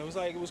change? Yeah, it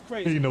was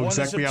crazy. You know One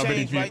exactly and how some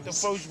many change, right? The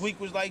views. first week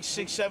was like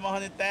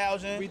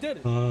 600,000-700,000. We did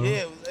it.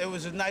 Yeah, it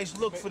was a nice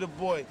look for the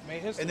boy.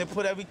 Made history. And then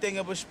put everything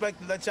in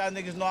perspective. Let y'all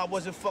niggas know I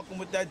wasn't fucking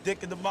with that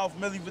dick in the mouth,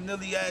 Milli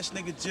Vanilli ass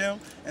nigga Jim.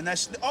 And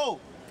that's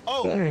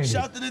Dang.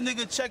 shout to the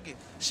nigga Check-It.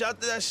 Shout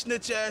to that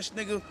snitch ass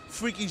nigga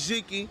Freaky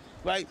Zeke.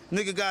 Right?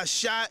 Nigga got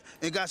shot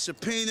and got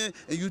subpoenaed,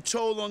 and you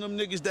told on them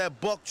niggas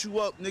that bucked you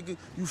up, nigga.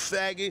 You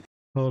faggot.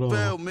 Hold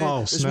Fail, on. man.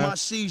 Oh, It's my snap.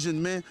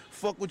 season, man.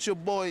 Fuck with your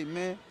boy,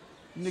 man.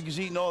 Niggas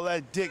eating all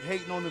that dick,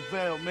 hating on the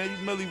veil, man. You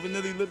Milli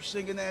Vanilli lip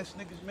singing ass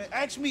niggas, man.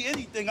 Ask me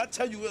anything, I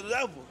tell you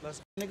whatever.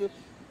 Nigga,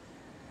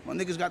 my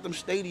niggas got them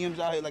stadiums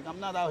out here. Like,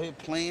 I'm not out here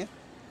playing.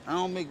 I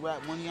don't make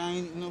rap money. I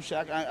ain't, you know, shit.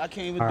 I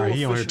can't even All do right,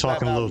 he on here official rap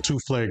talking a little album. too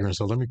flagrant,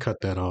 so let me cut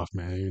that off,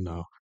 man. You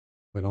know,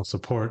 we don't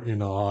support,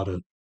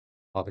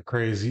 all the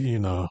crazy,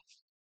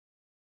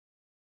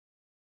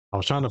 I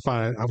was trying to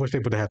find, I wish they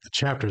would have had the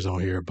chapters on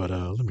here, but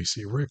let me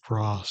see. Rick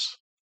Ross.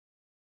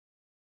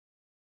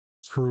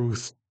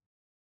 Truth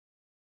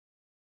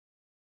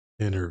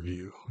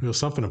interview. It was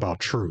something about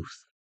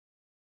truth.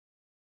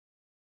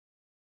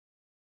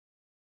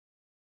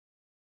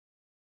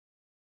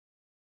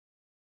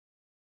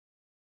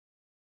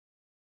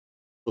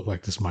 Look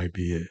like this might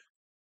be it.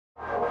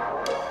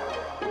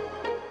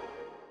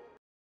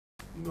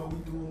 You know, we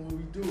doing what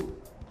we do.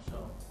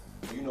 So,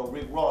 you know,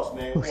 Rick Ross,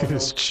 man. Look at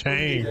his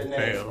chain, man.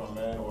 fam.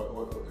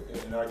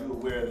 And are you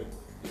aware that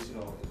it's, you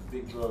know, it's a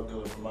big drug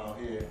dealer from out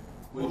here?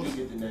 Where did you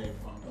get the name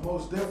from?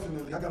 Most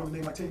definitely. I got the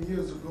name like 10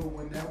 years ago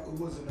when it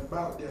wasn't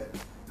about that.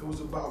 It was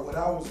about what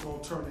I was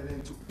going to turn it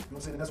into. You know what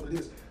I'm saying? That's what it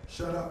is.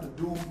 Shout out to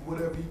dude,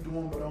 whatever he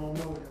doing, but I don't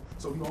know him.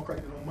 So you gonna crack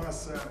it on my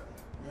side.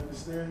 You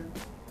understand?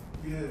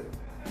 Yeah.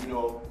 You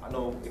know, I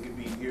know it could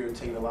be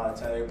irritating a lot of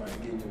times, everybody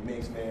getting your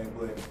mix, man,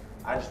 but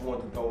I just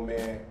wanted to know,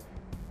 man,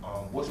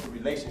 what's the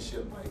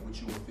relationship like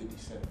with you and 50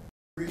 Cent?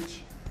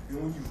 Rich,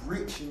 and when you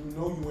rich and you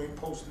know you ain't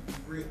supposed to be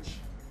rich.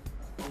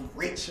 I'm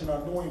rich and I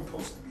know I ain't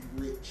supposed to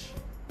be rich.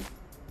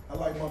 I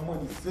like my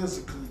money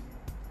physically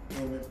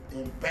and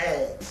in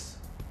bags.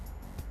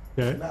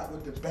 Okay. Not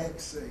what the bank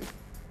say.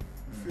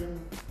 You feel me?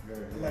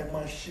 I like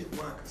my shit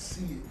where I can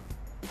see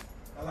it.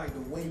 I like to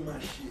weigh my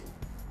shit.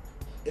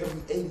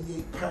 Every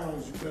 88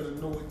 pounds, you better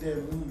know what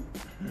that means.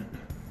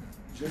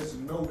 Just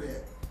know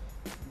that.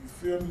 You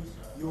feel me?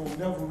 You'll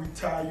never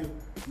retire.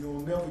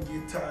 You'll never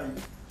get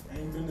tired. I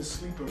ain't been to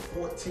sleep in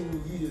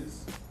 14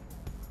 years.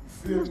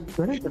 You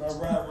feel me? When I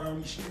ride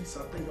around these streets,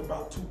 I think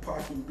about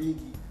Tupac and Biggie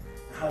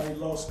and how they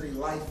lost their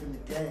life in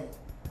the game.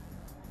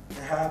 And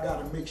how I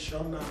gotta make sure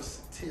I'm not a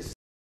statistic.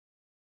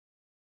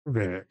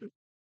 Man,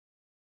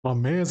 my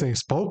man's ain't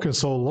spoken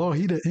so long.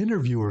 He the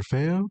interviewer,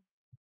 fam.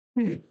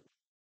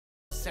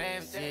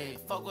 Savage, yeah.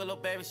 Fuck with little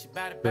baby, she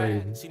bout it, bout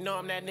it. She know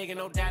I'm that nigga,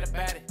 no doubt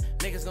about it.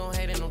 Niggas gon'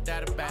 hate it, no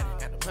doubt about it.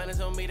 Got the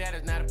hunters on me, that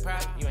is not a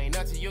problem. You ain't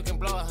nothing, you can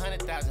blow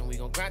 100,000. We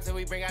gon' grind till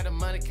we bring out the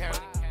money count.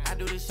 I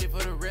do this shit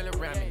for the real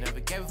around me. Never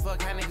gave a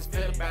fuck how niggas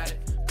feel about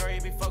it. Girl, you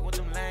be fuck with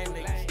them lame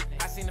niggas.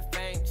 I seen the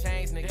fame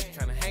change, niggas.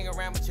 Tryna hang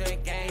around, but you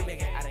ain't game,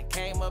 nigga. I done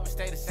came up and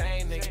stay the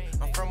same, nigga.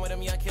 I'm from where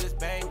them young killers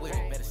bang with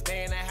it. Better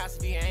stay in that house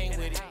if you ain't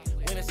with it.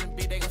 Winners and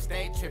beat, they gon'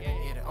 stay trippin'.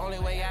 Yeah, the only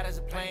way out is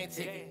a plane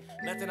ticket.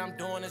 Nothing I'm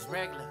doing is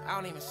regular. I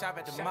don't even shop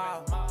at the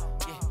mall.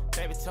 Yeah,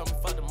 baby told me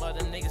fuck the mother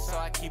niggas, so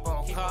I keep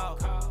on call.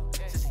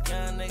 Since a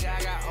young nigga,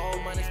 I got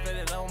old money, split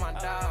it on my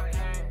dog.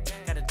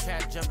 Got a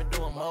trap jumping,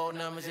 doing more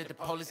numbers. If the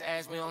police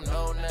ask me, don't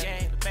know nothing.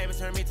 Yeah, the baby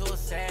turned me to a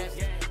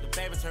savage. The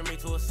baby turned me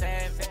to a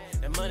savage.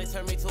 The money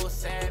turned me to a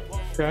savage.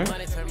 Okay. The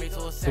money turned me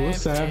to a savage. To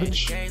a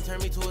savage. The game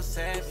turned me to a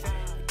savage.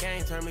 The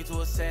game turned me to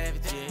a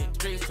savage. Yeah, the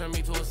streets turned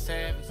me to a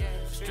savage.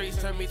 The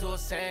streets turned me to a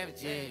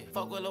savage. Yeah,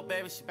 fuck with little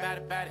baby, she bout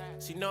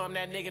it. She know I'm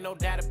that nigga, no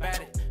doubt about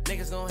it.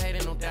 Niggas gon' hate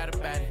it, no doubt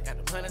about it.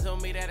 Got the hunters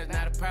on me, that is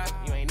not a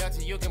problem. You ain't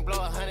nothing, you can blow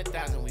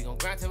 100,000. We gon'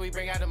 grind till we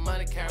bring out the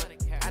money count.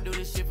 I do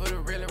this shit for the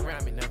real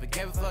around me. Never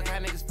gave a fuck how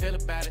niggas feel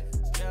about it.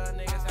 Young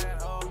niggas, I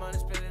got all money,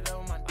 split it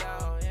on my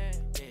dog. Yeah,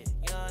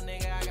 yeah. Young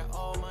nigga, I got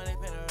all money,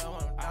 split it on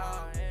my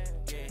dog. Yeah,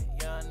 yeah.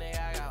 Young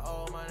nigga, I got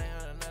all money,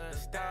 another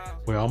star.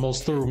 We're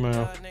almost through,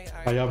 man.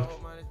 How y'all?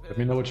 Let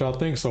me know what y'all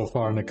think so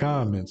far in the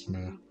comments,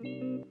 man.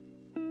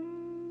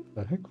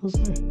 The heck was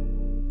that?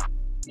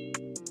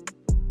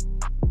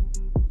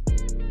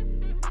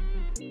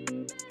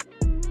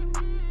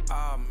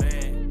 Oh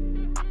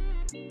man.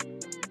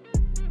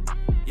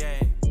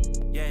 Yeah.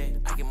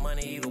 I get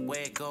money either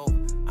way it go.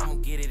 I'ma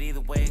get it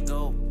either way it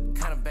go.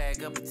 Kinda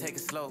bag up and take it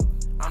slow.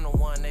 I'm the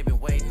one they been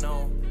waiting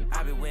on.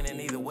 I be winning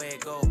either way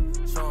it go.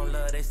 Show 'em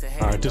love, they say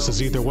hey. Alright, this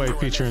is Either Way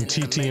featuring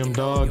TTM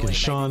Dog and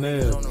Sean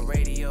Ed. On the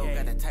radio,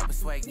 got that type of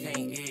swag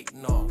can't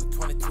ignore.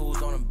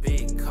 22s on a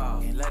big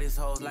car. And love these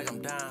hoes like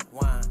I'm Don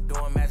Juan.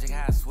 Doing magic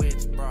how I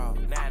switch, bro.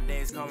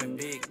 Nowadays call me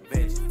Big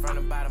Bitch. Front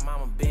and bottom,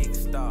 I'm a big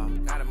star.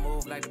 Gotta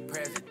move like the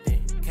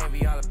president. Can't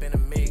be all up in the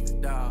mix,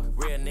 dawg.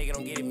 Real nigga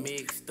don't get it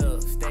mixed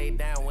up. Stay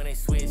down when they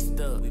switched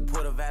up. We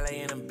put a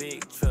valet in a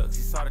big truck.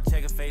 She saw the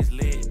checker face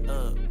lit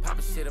up.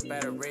 Papa shit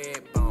about a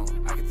red bone.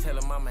 I can tell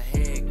her mama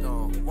head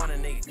gone. Want a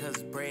nigga cause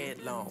it's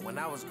bread long. When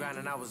I was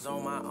grinding, I was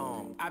on my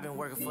own. I been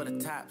working for the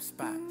top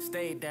spot.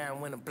 Stayed down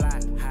when the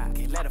block hot.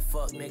 Can't let a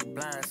fuck nigga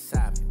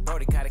blindside me.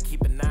 Brody gotta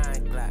keep a 9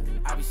 Glock.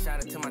 I be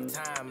shot till my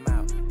time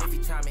out. If he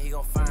try me, he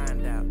gon'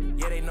 find out.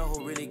 Yeah, they know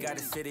who really got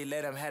the city.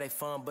 Let them have their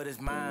fun, but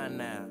it's mine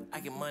now. I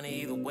get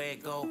money either way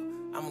it go.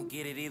 I'ma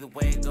get it either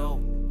way it go.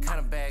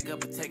 Kinda bag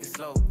up and take it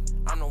slow.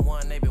 I'm the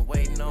one they been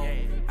waiting on.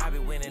 I be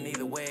winning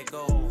either way it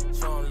go.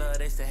 Show 'em love,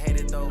 they still hate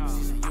it though.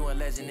 She said you a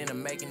legend in the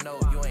making, no.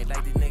 You ain't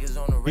like these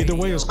niggas on the radio. Either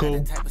way is cool.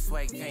 That type of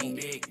swag can't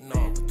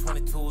ignore.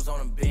 22s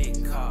on a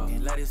big car.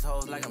 Can't let these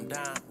hoes like I'm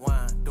Don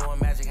Juan. Doing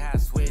magic how I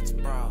switch,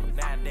 bro.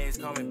 Nowadays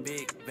call me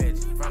Big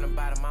Bitch. Front and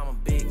bottom, I'm a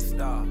big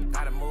star.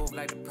 Gotta move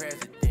like the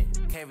president.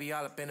 Can't be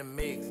all up in the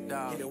mix,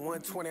 dog. Hit it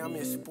 120, I'm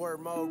in sport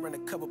mode. Run a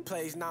couple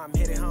plays, now I'm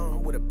headed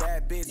home with a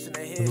bad bitch in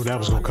the head. I knew that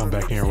was gonna come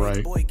back in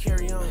right. Boy,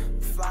 carry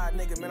on. Fly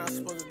nigga, man, I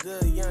smoking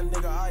good. Young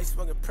nigga, always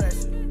smoking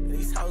pressure. And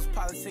these hoes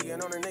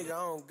politicking on a nigga,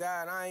 oh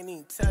God, I ain't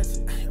even touch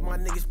it. My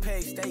niggas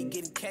paid, stay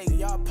getting cake.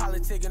 Y'all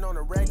politicking on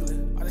the regular.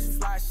 All this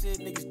fly shit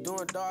niggas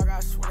doing, dog, I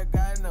swear to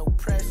God, no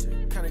pressure.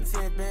 Kinda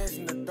 10 bands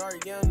in the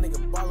dark, young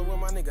nigga ballin' with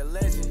my nigga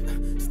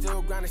legend.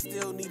 Still grinding,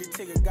 still need a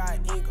ticket, got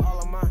ink all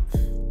of mine.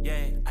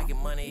 Yeah, I get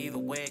money either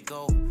way it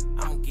go.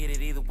 I'ma get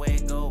it either way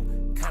it go.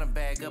 Kinda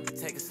bag up and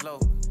take it slow.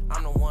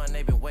 I'm the one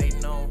they been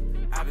waiting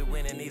on. I be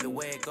winning either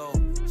way it go.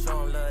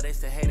 Show 'em love, they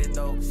still hate it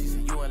though. She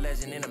said you a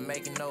legend in the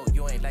making, no.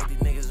 You ain't like these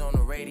niggas on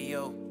the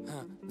radio.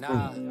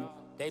 Nah,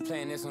 they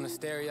playing this on the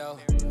stereo.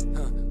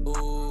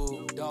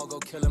 Ooh, dog go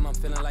kill him, I'm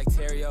feeling like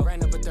Terrio.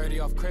 Ran up a 30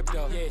 off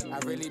crypto. Yeah, I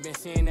really been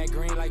seeing that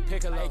green like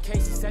Piccolo. Hey,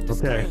 Casey set the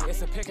screen,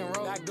 it's a pick and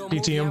roll.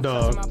 PTM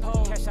dog.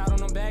 Cash out on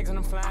them bags and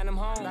I'm flying them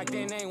home. Back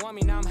then they ain't want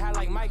me, now I'm high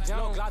like Mike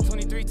Jones. Glock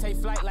 23 take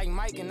flight like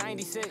Mike in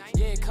 96.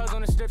 Yeah, cuz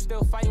on the strip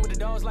still fighting with the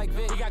dogs like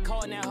Vic. He got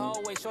caught in that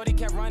hallway, shorty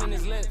kept running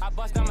his lip. I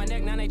bust down my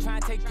neck, now they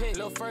trying to take pics.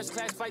 Little first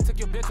class flight took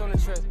your bitch on the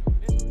trip.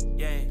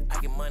 Yeah, I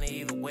get money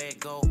either way it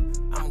go.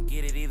 I'ma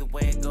get it either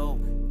way it go.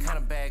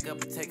 Kinda bag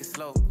up and take it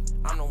slow.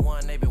 I'm the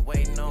one they been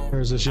waiting on.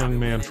 Where's this young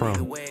man from?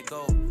 Either way it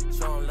go.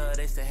 Show 'em love,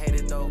 they still hate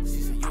it though.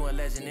 She said you a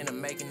legend in the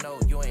making, no.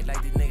 You ain't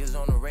like these niggas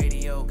on the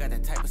radio. Got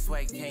that type of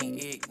swag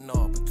can't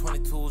ignore. But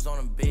 22s on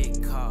a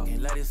big car.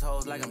 Can't let these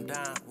hoes like I'm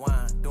Don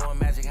Juan. Doing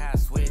magic how I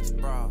switch,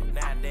 bro.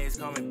 Nowadays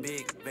call me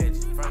big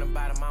bitch. From the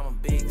bottom I'm a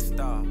big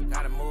star.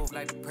 Gotta move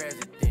like the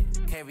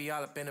president. Can't be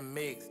all up in the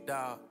mix,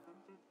 dog.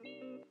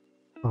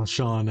 Oh,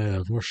 Sean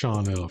F. Where's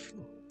Sean F?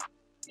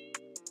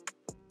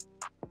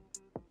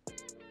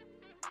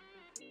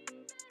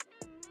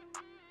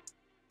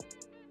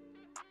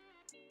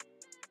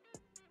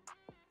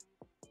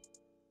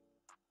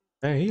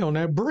 Hey, he on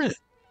that Brent.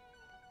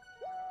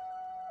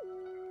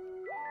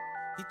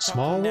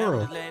 Small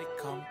world.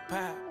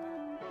 Alright,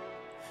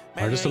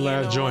 this is the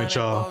last joint,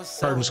 y'all.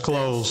 Curtains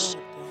closed.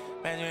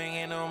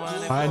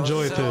 I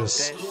enjoyed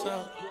this.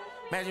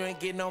 Man, you ain't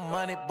getting no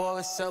money, boy,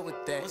 what's up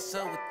with that? What's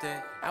up with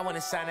that? I wanna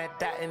sign that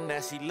dot and now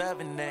she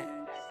loving that.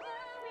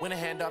 When I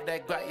hand off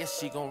that Glock, yeah,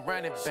 she gon'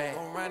 run it back.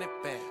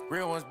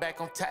 Real ones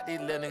back on top, these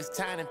little niggas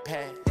tiny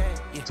pad.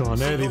 Yeah. So on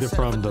that, either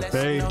from the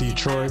Bay,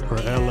 Detroit, or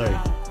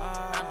LA.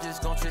 I'm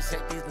just gon' just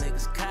take these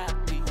niggas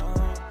copy.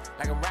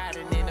 Like I'm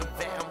riding in a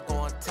van, I'm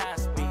going top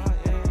speed.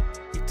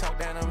 He talk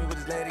down on me with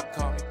his lady,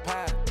 call me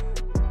Pop.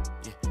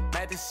 Yeah,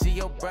 mad to see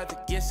your brother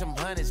get some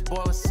hundreds,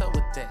 boy, what's up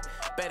with that?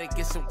 Better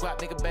get some guap,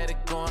 nigga, better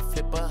go and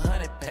flip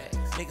 100 packs.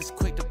 Niggas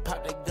quick to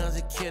pop their guns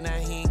and kill, now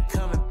he ain't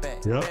coming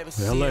back. Yep, Baby,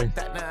 LA.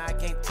 Now I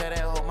can't tell that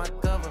whole my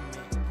government.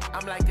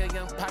 I'm like a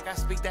young Pac, I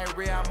speak that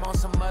real, I'm on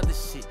some other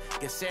shit.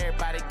 Guess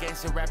everybody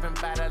gangster rapping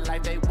about a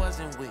life they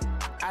wasn't with.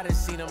 I done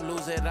seen them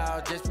lose it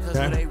all just because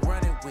who they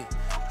running with.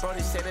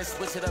 Brody said let's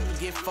switch it up and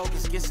get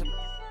focused, get some.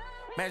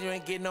 Man, you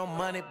ain't getting no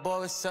money, boy,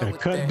 what's up with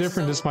cut that?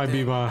 different, this might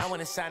be my. I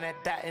wanna sign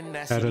that dot and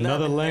that's At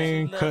another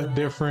lane, cut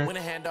different.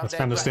 That's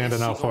kind of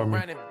standing out for me.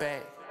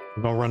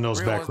 I'm gonna run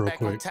those back real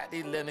quick.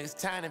 These little niggas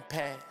tiny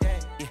pad.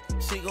 Yeah,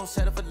 she gon'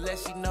 settle for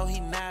less, she know he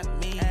not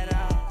me at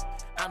all.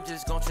 I'm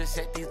just gon' just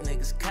set these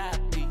niggas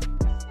copy.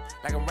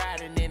 Like I'm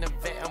riding in a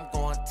vet, I'm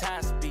going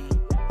top speed.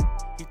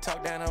 He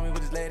talk down on me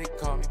with his lady,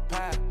 call me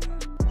Pop.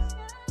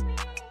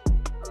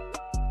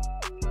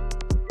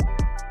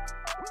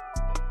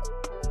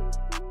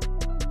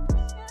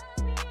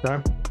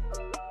 Okay.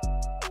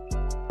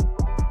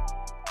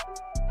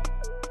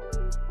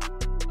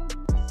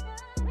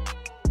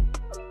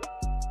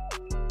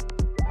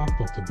 I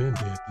supposed to been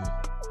dead then.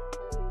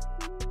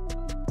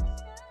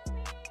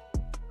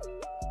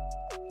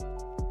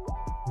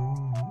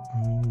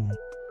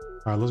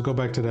 All right, let's go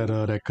back to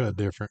that cut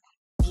different.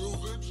 You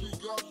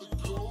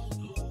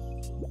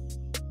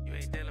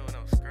ain't dealing with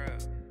no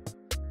scrub.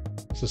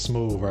 It's a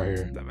smooth right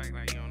here. Stop acting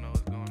like you don't know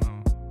what's going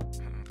on.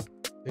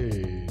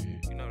 Hey.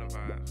 You know the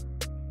vibes.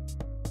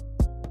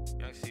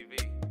 Young CV.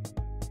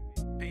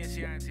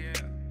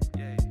 PNCITL.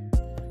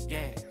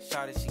 Yeah,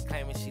 shawty, she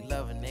claiming she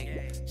love a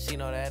nigga. She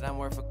know that I'm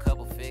worth a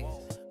couple figures.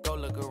 Go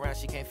look around,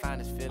 she can't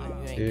find this feeling.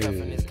 You ain't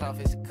cuffing this cloth,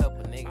 it's a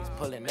couple niggas.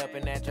 Pulling up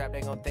in that drop,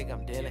 they gon' think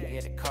I'm dealing.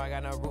 Yeah, the car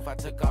got no roof, I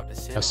took off the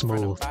ceiling. That's smooth.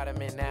 From the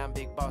bottom and now I'm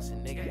big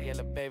bossing nigga. Yeah,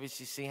 little baby,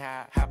 she seen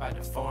how I hop out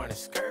the foreign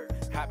skirt.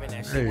 Hop in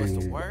that shit, what's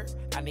the word?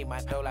 I need my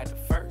dough like the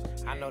first.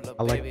 I know the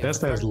baby.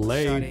 That's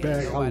laid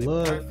back. I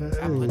love that.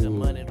 I put the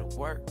money to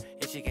work.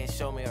 If she can't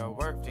show me her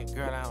work, then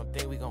girl, I don't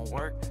think we gon'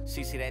 work.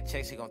 She see that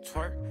check, she gon'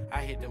 twerk.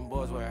 I hit them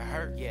boys where it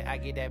hurt. Yeah, I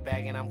get that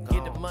bag and I'm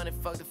gone. Get the money,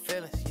 fuck the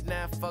feelings. You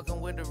now fucking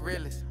with the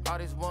realest. All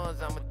these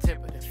ones, I'm a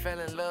tipper. Then fell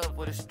in love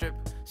with a stripper.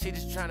 She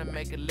just tryna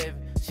make a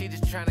living. She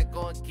just tryna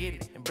go and get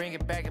it and bring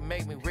it back and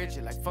make me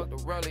richer. Like fuck the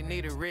rollie,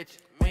 need a rich.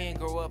 We ain't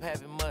grow up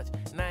having much,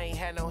 and I ain't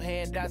had no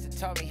handouts that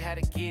taught me how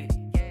to get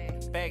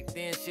it. Back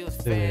then she was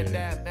fanned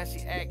out. Now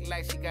she act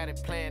like she got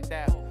it planned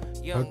out.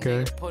 Young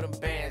nigga put them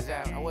bands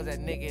out. I was that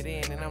nigga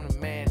then and I'm the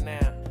man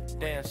now.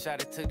 Damn,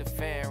 shawty took the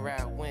fan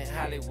route. Went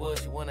Hollywood,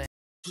 she wanna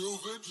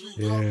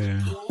Yeah.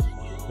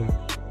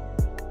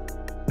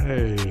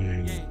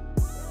 Hey.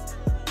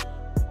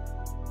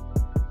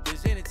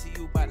 Presented to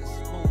you by the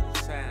smooth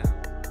sound.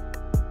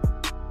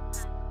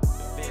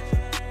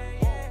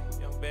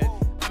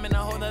 I'm in a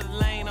whole nother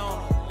lane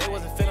on them. They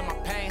wasn't feeling my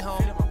pain,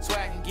 homie. So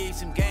I can give you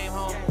some game,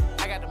 homie.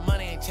 I got the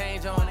money and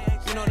change on it.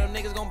 You know them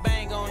niggas gon'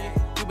 bang on you.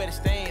 You better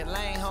stay in your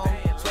lane,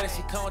 homie. Swear that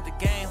shit come with the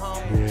game,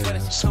 homie. Swear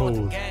that shit come with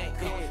the game.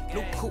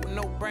 New coupe with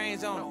no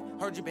brains on it.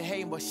 Heard you been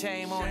hating, but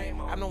shame on it.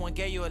 I'm the one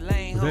gave you a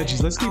lane, homie.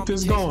 Veggies, let's keep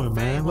this going,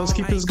 man. Let's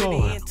keep this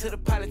going.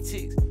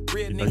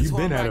 You know, you've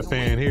been had a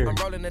fan here. I'm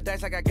rolling the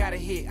dice like I got a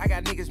hit. I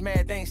got niggas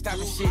mad, they ain't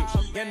stopping shit.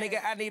 Young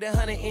nigga, I need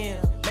 100 in.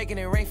 Making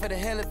it rain for the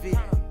hell of it.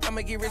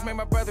 I'ma get rich, make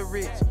my brother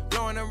rich.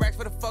 Blowing them racks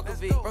for the fuck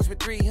of it. Roast with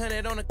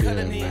 300 on the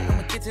color knee.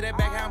 I'ma get to that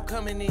back how I'm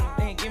coming in.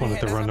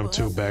 Wanted to run them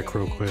two back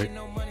real quick.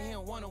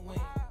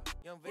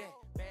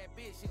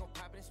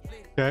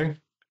 Okay.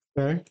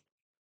 Okay.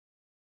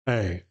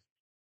 Hey.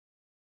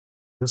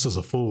 This is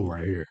a fool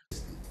right here.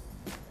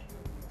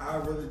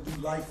 I'd rather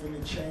do life in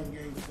the chain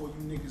gang before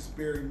you niggas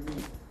bury me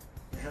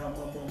and have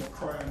my mama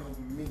crying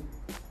over me.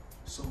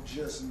 So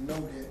just know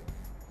that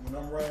when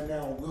I'm riding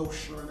down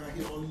Wilshire and I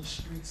hit all these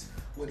streets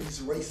where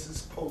these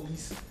racist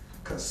police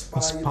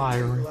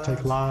conspiring to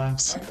take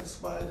lives. I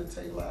conspire to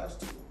take lives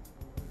too.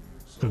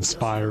 So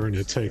conspiring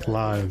to take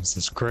lives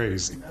is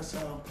crazy. That's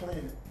how I'm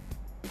playing it.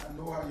 I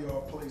know how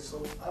y'all play,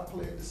 so I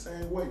play it the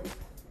same way.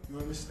 You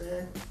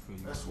understand?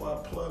 That's why I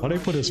plug. Why they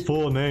put his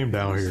full name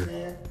down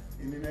here?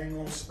 And it ain't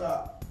gonna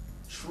stop.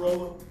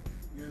 Triller,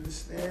 you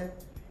understand?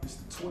 It's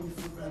the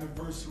 25th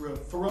anniversary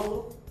of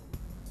Thriller.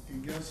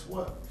 And guess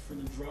what? We're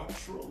finna drop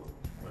Triller.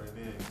 What it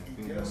is.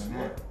 And guess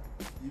what?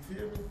 You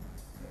feel me?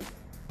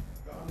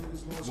 Y'all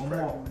niggas know it's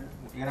cracking, man.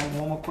 Yeah, that's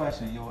one more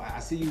question. Yo, I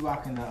see you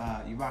rocking the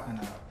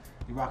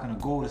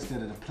gold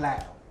instead of the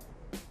platinum.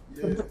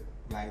 Yeah.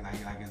 Like,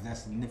 is that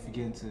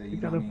significant to you?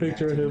 Got a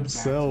picture of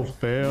himself,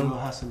 fam. Real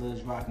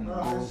hustlers rocking the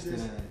gold instead of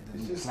the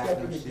new platinum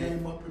stepping the shit.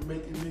 game up and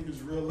making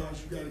niggas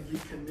realize you gotta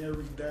get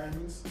canary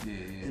diamonds.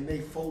 Yeah. And they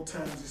 4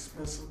 times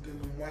expensive than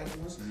the white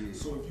ones. Yeah.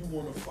 So if you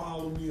wanna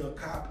follow me or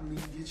copy me,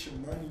 get your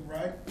money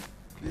right.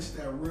 This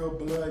that real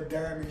blood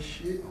diamond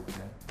shit.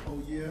 Okay. Oh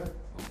yeah.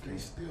 Okay. They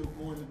still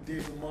going to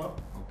dig them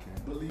up. Okay.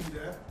 Believe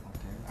that.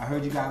 Okay. I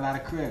heard you got a lot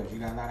of cribs. You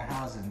got a lot of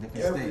houses in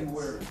different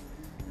Everywhere. states.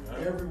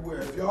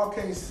 Everywhere. If y'all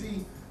can't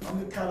see, I'm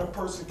the kind of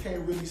person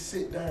can't really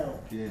sit down.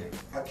 Yeah.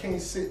 I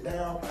can't sit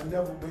down. I've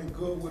never been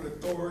good with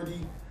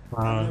authority.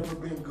 I've never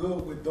been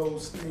good with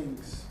those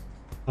things.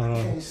 I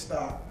can't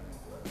stop.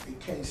 They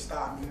can't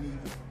stop me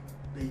neither.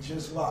 They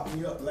just locked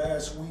me up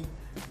last week,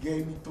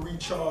 gave me 3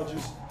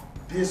 charges.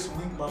 This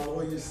week, my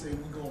lawyer said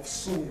we're gonna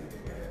sue.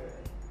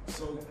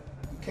 So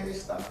you can't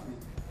stop me.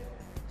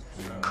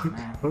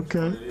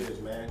 Okay. What it is,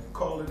 man.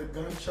 Call it a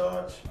gun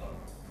charge.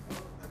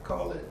 I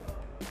call it.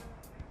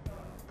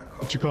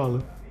 What you call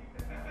it?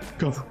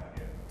 Go.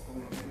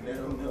 Let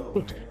them know,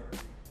 man.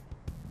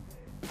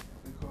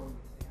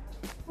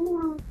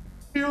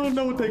 You don't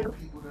know what they.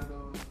 People that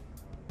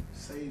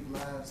save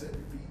lives at the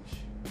beach.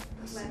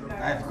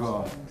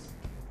 Lifeguard.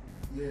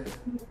 Yeah.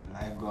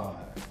 Lifeguard.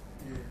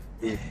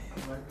 Yeah.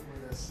 I like the way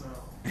that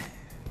sound.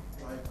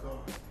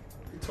 Lifeguard.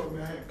 They told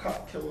me I had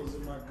cop killers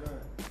in my gun.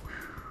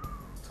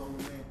 Told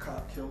me, man,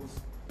 cop killers.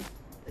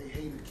 They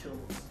hater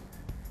killers.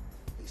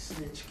 They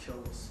snitch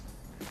killers.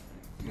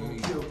 You don't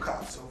kill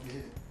cops over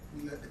here.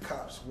 We let the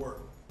cops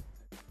work.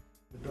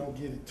 But don't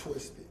get it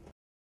twisted.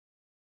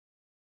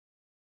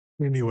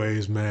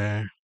 Anyways,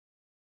 man.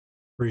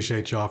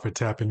 Appreciate y'all for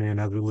tapping in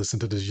as we listen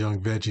to this Young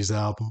Veggies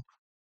album.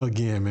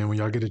 Again, man, when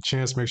y'all get a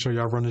chance, make sure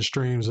y'all run the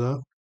streams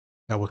up.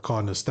 That was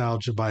called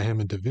Nostalgia by him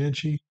and Da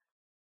Vinci.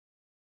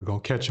 We're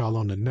going to catch y'all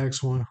on the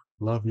next one.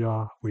 Love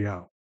y'all. We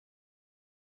out.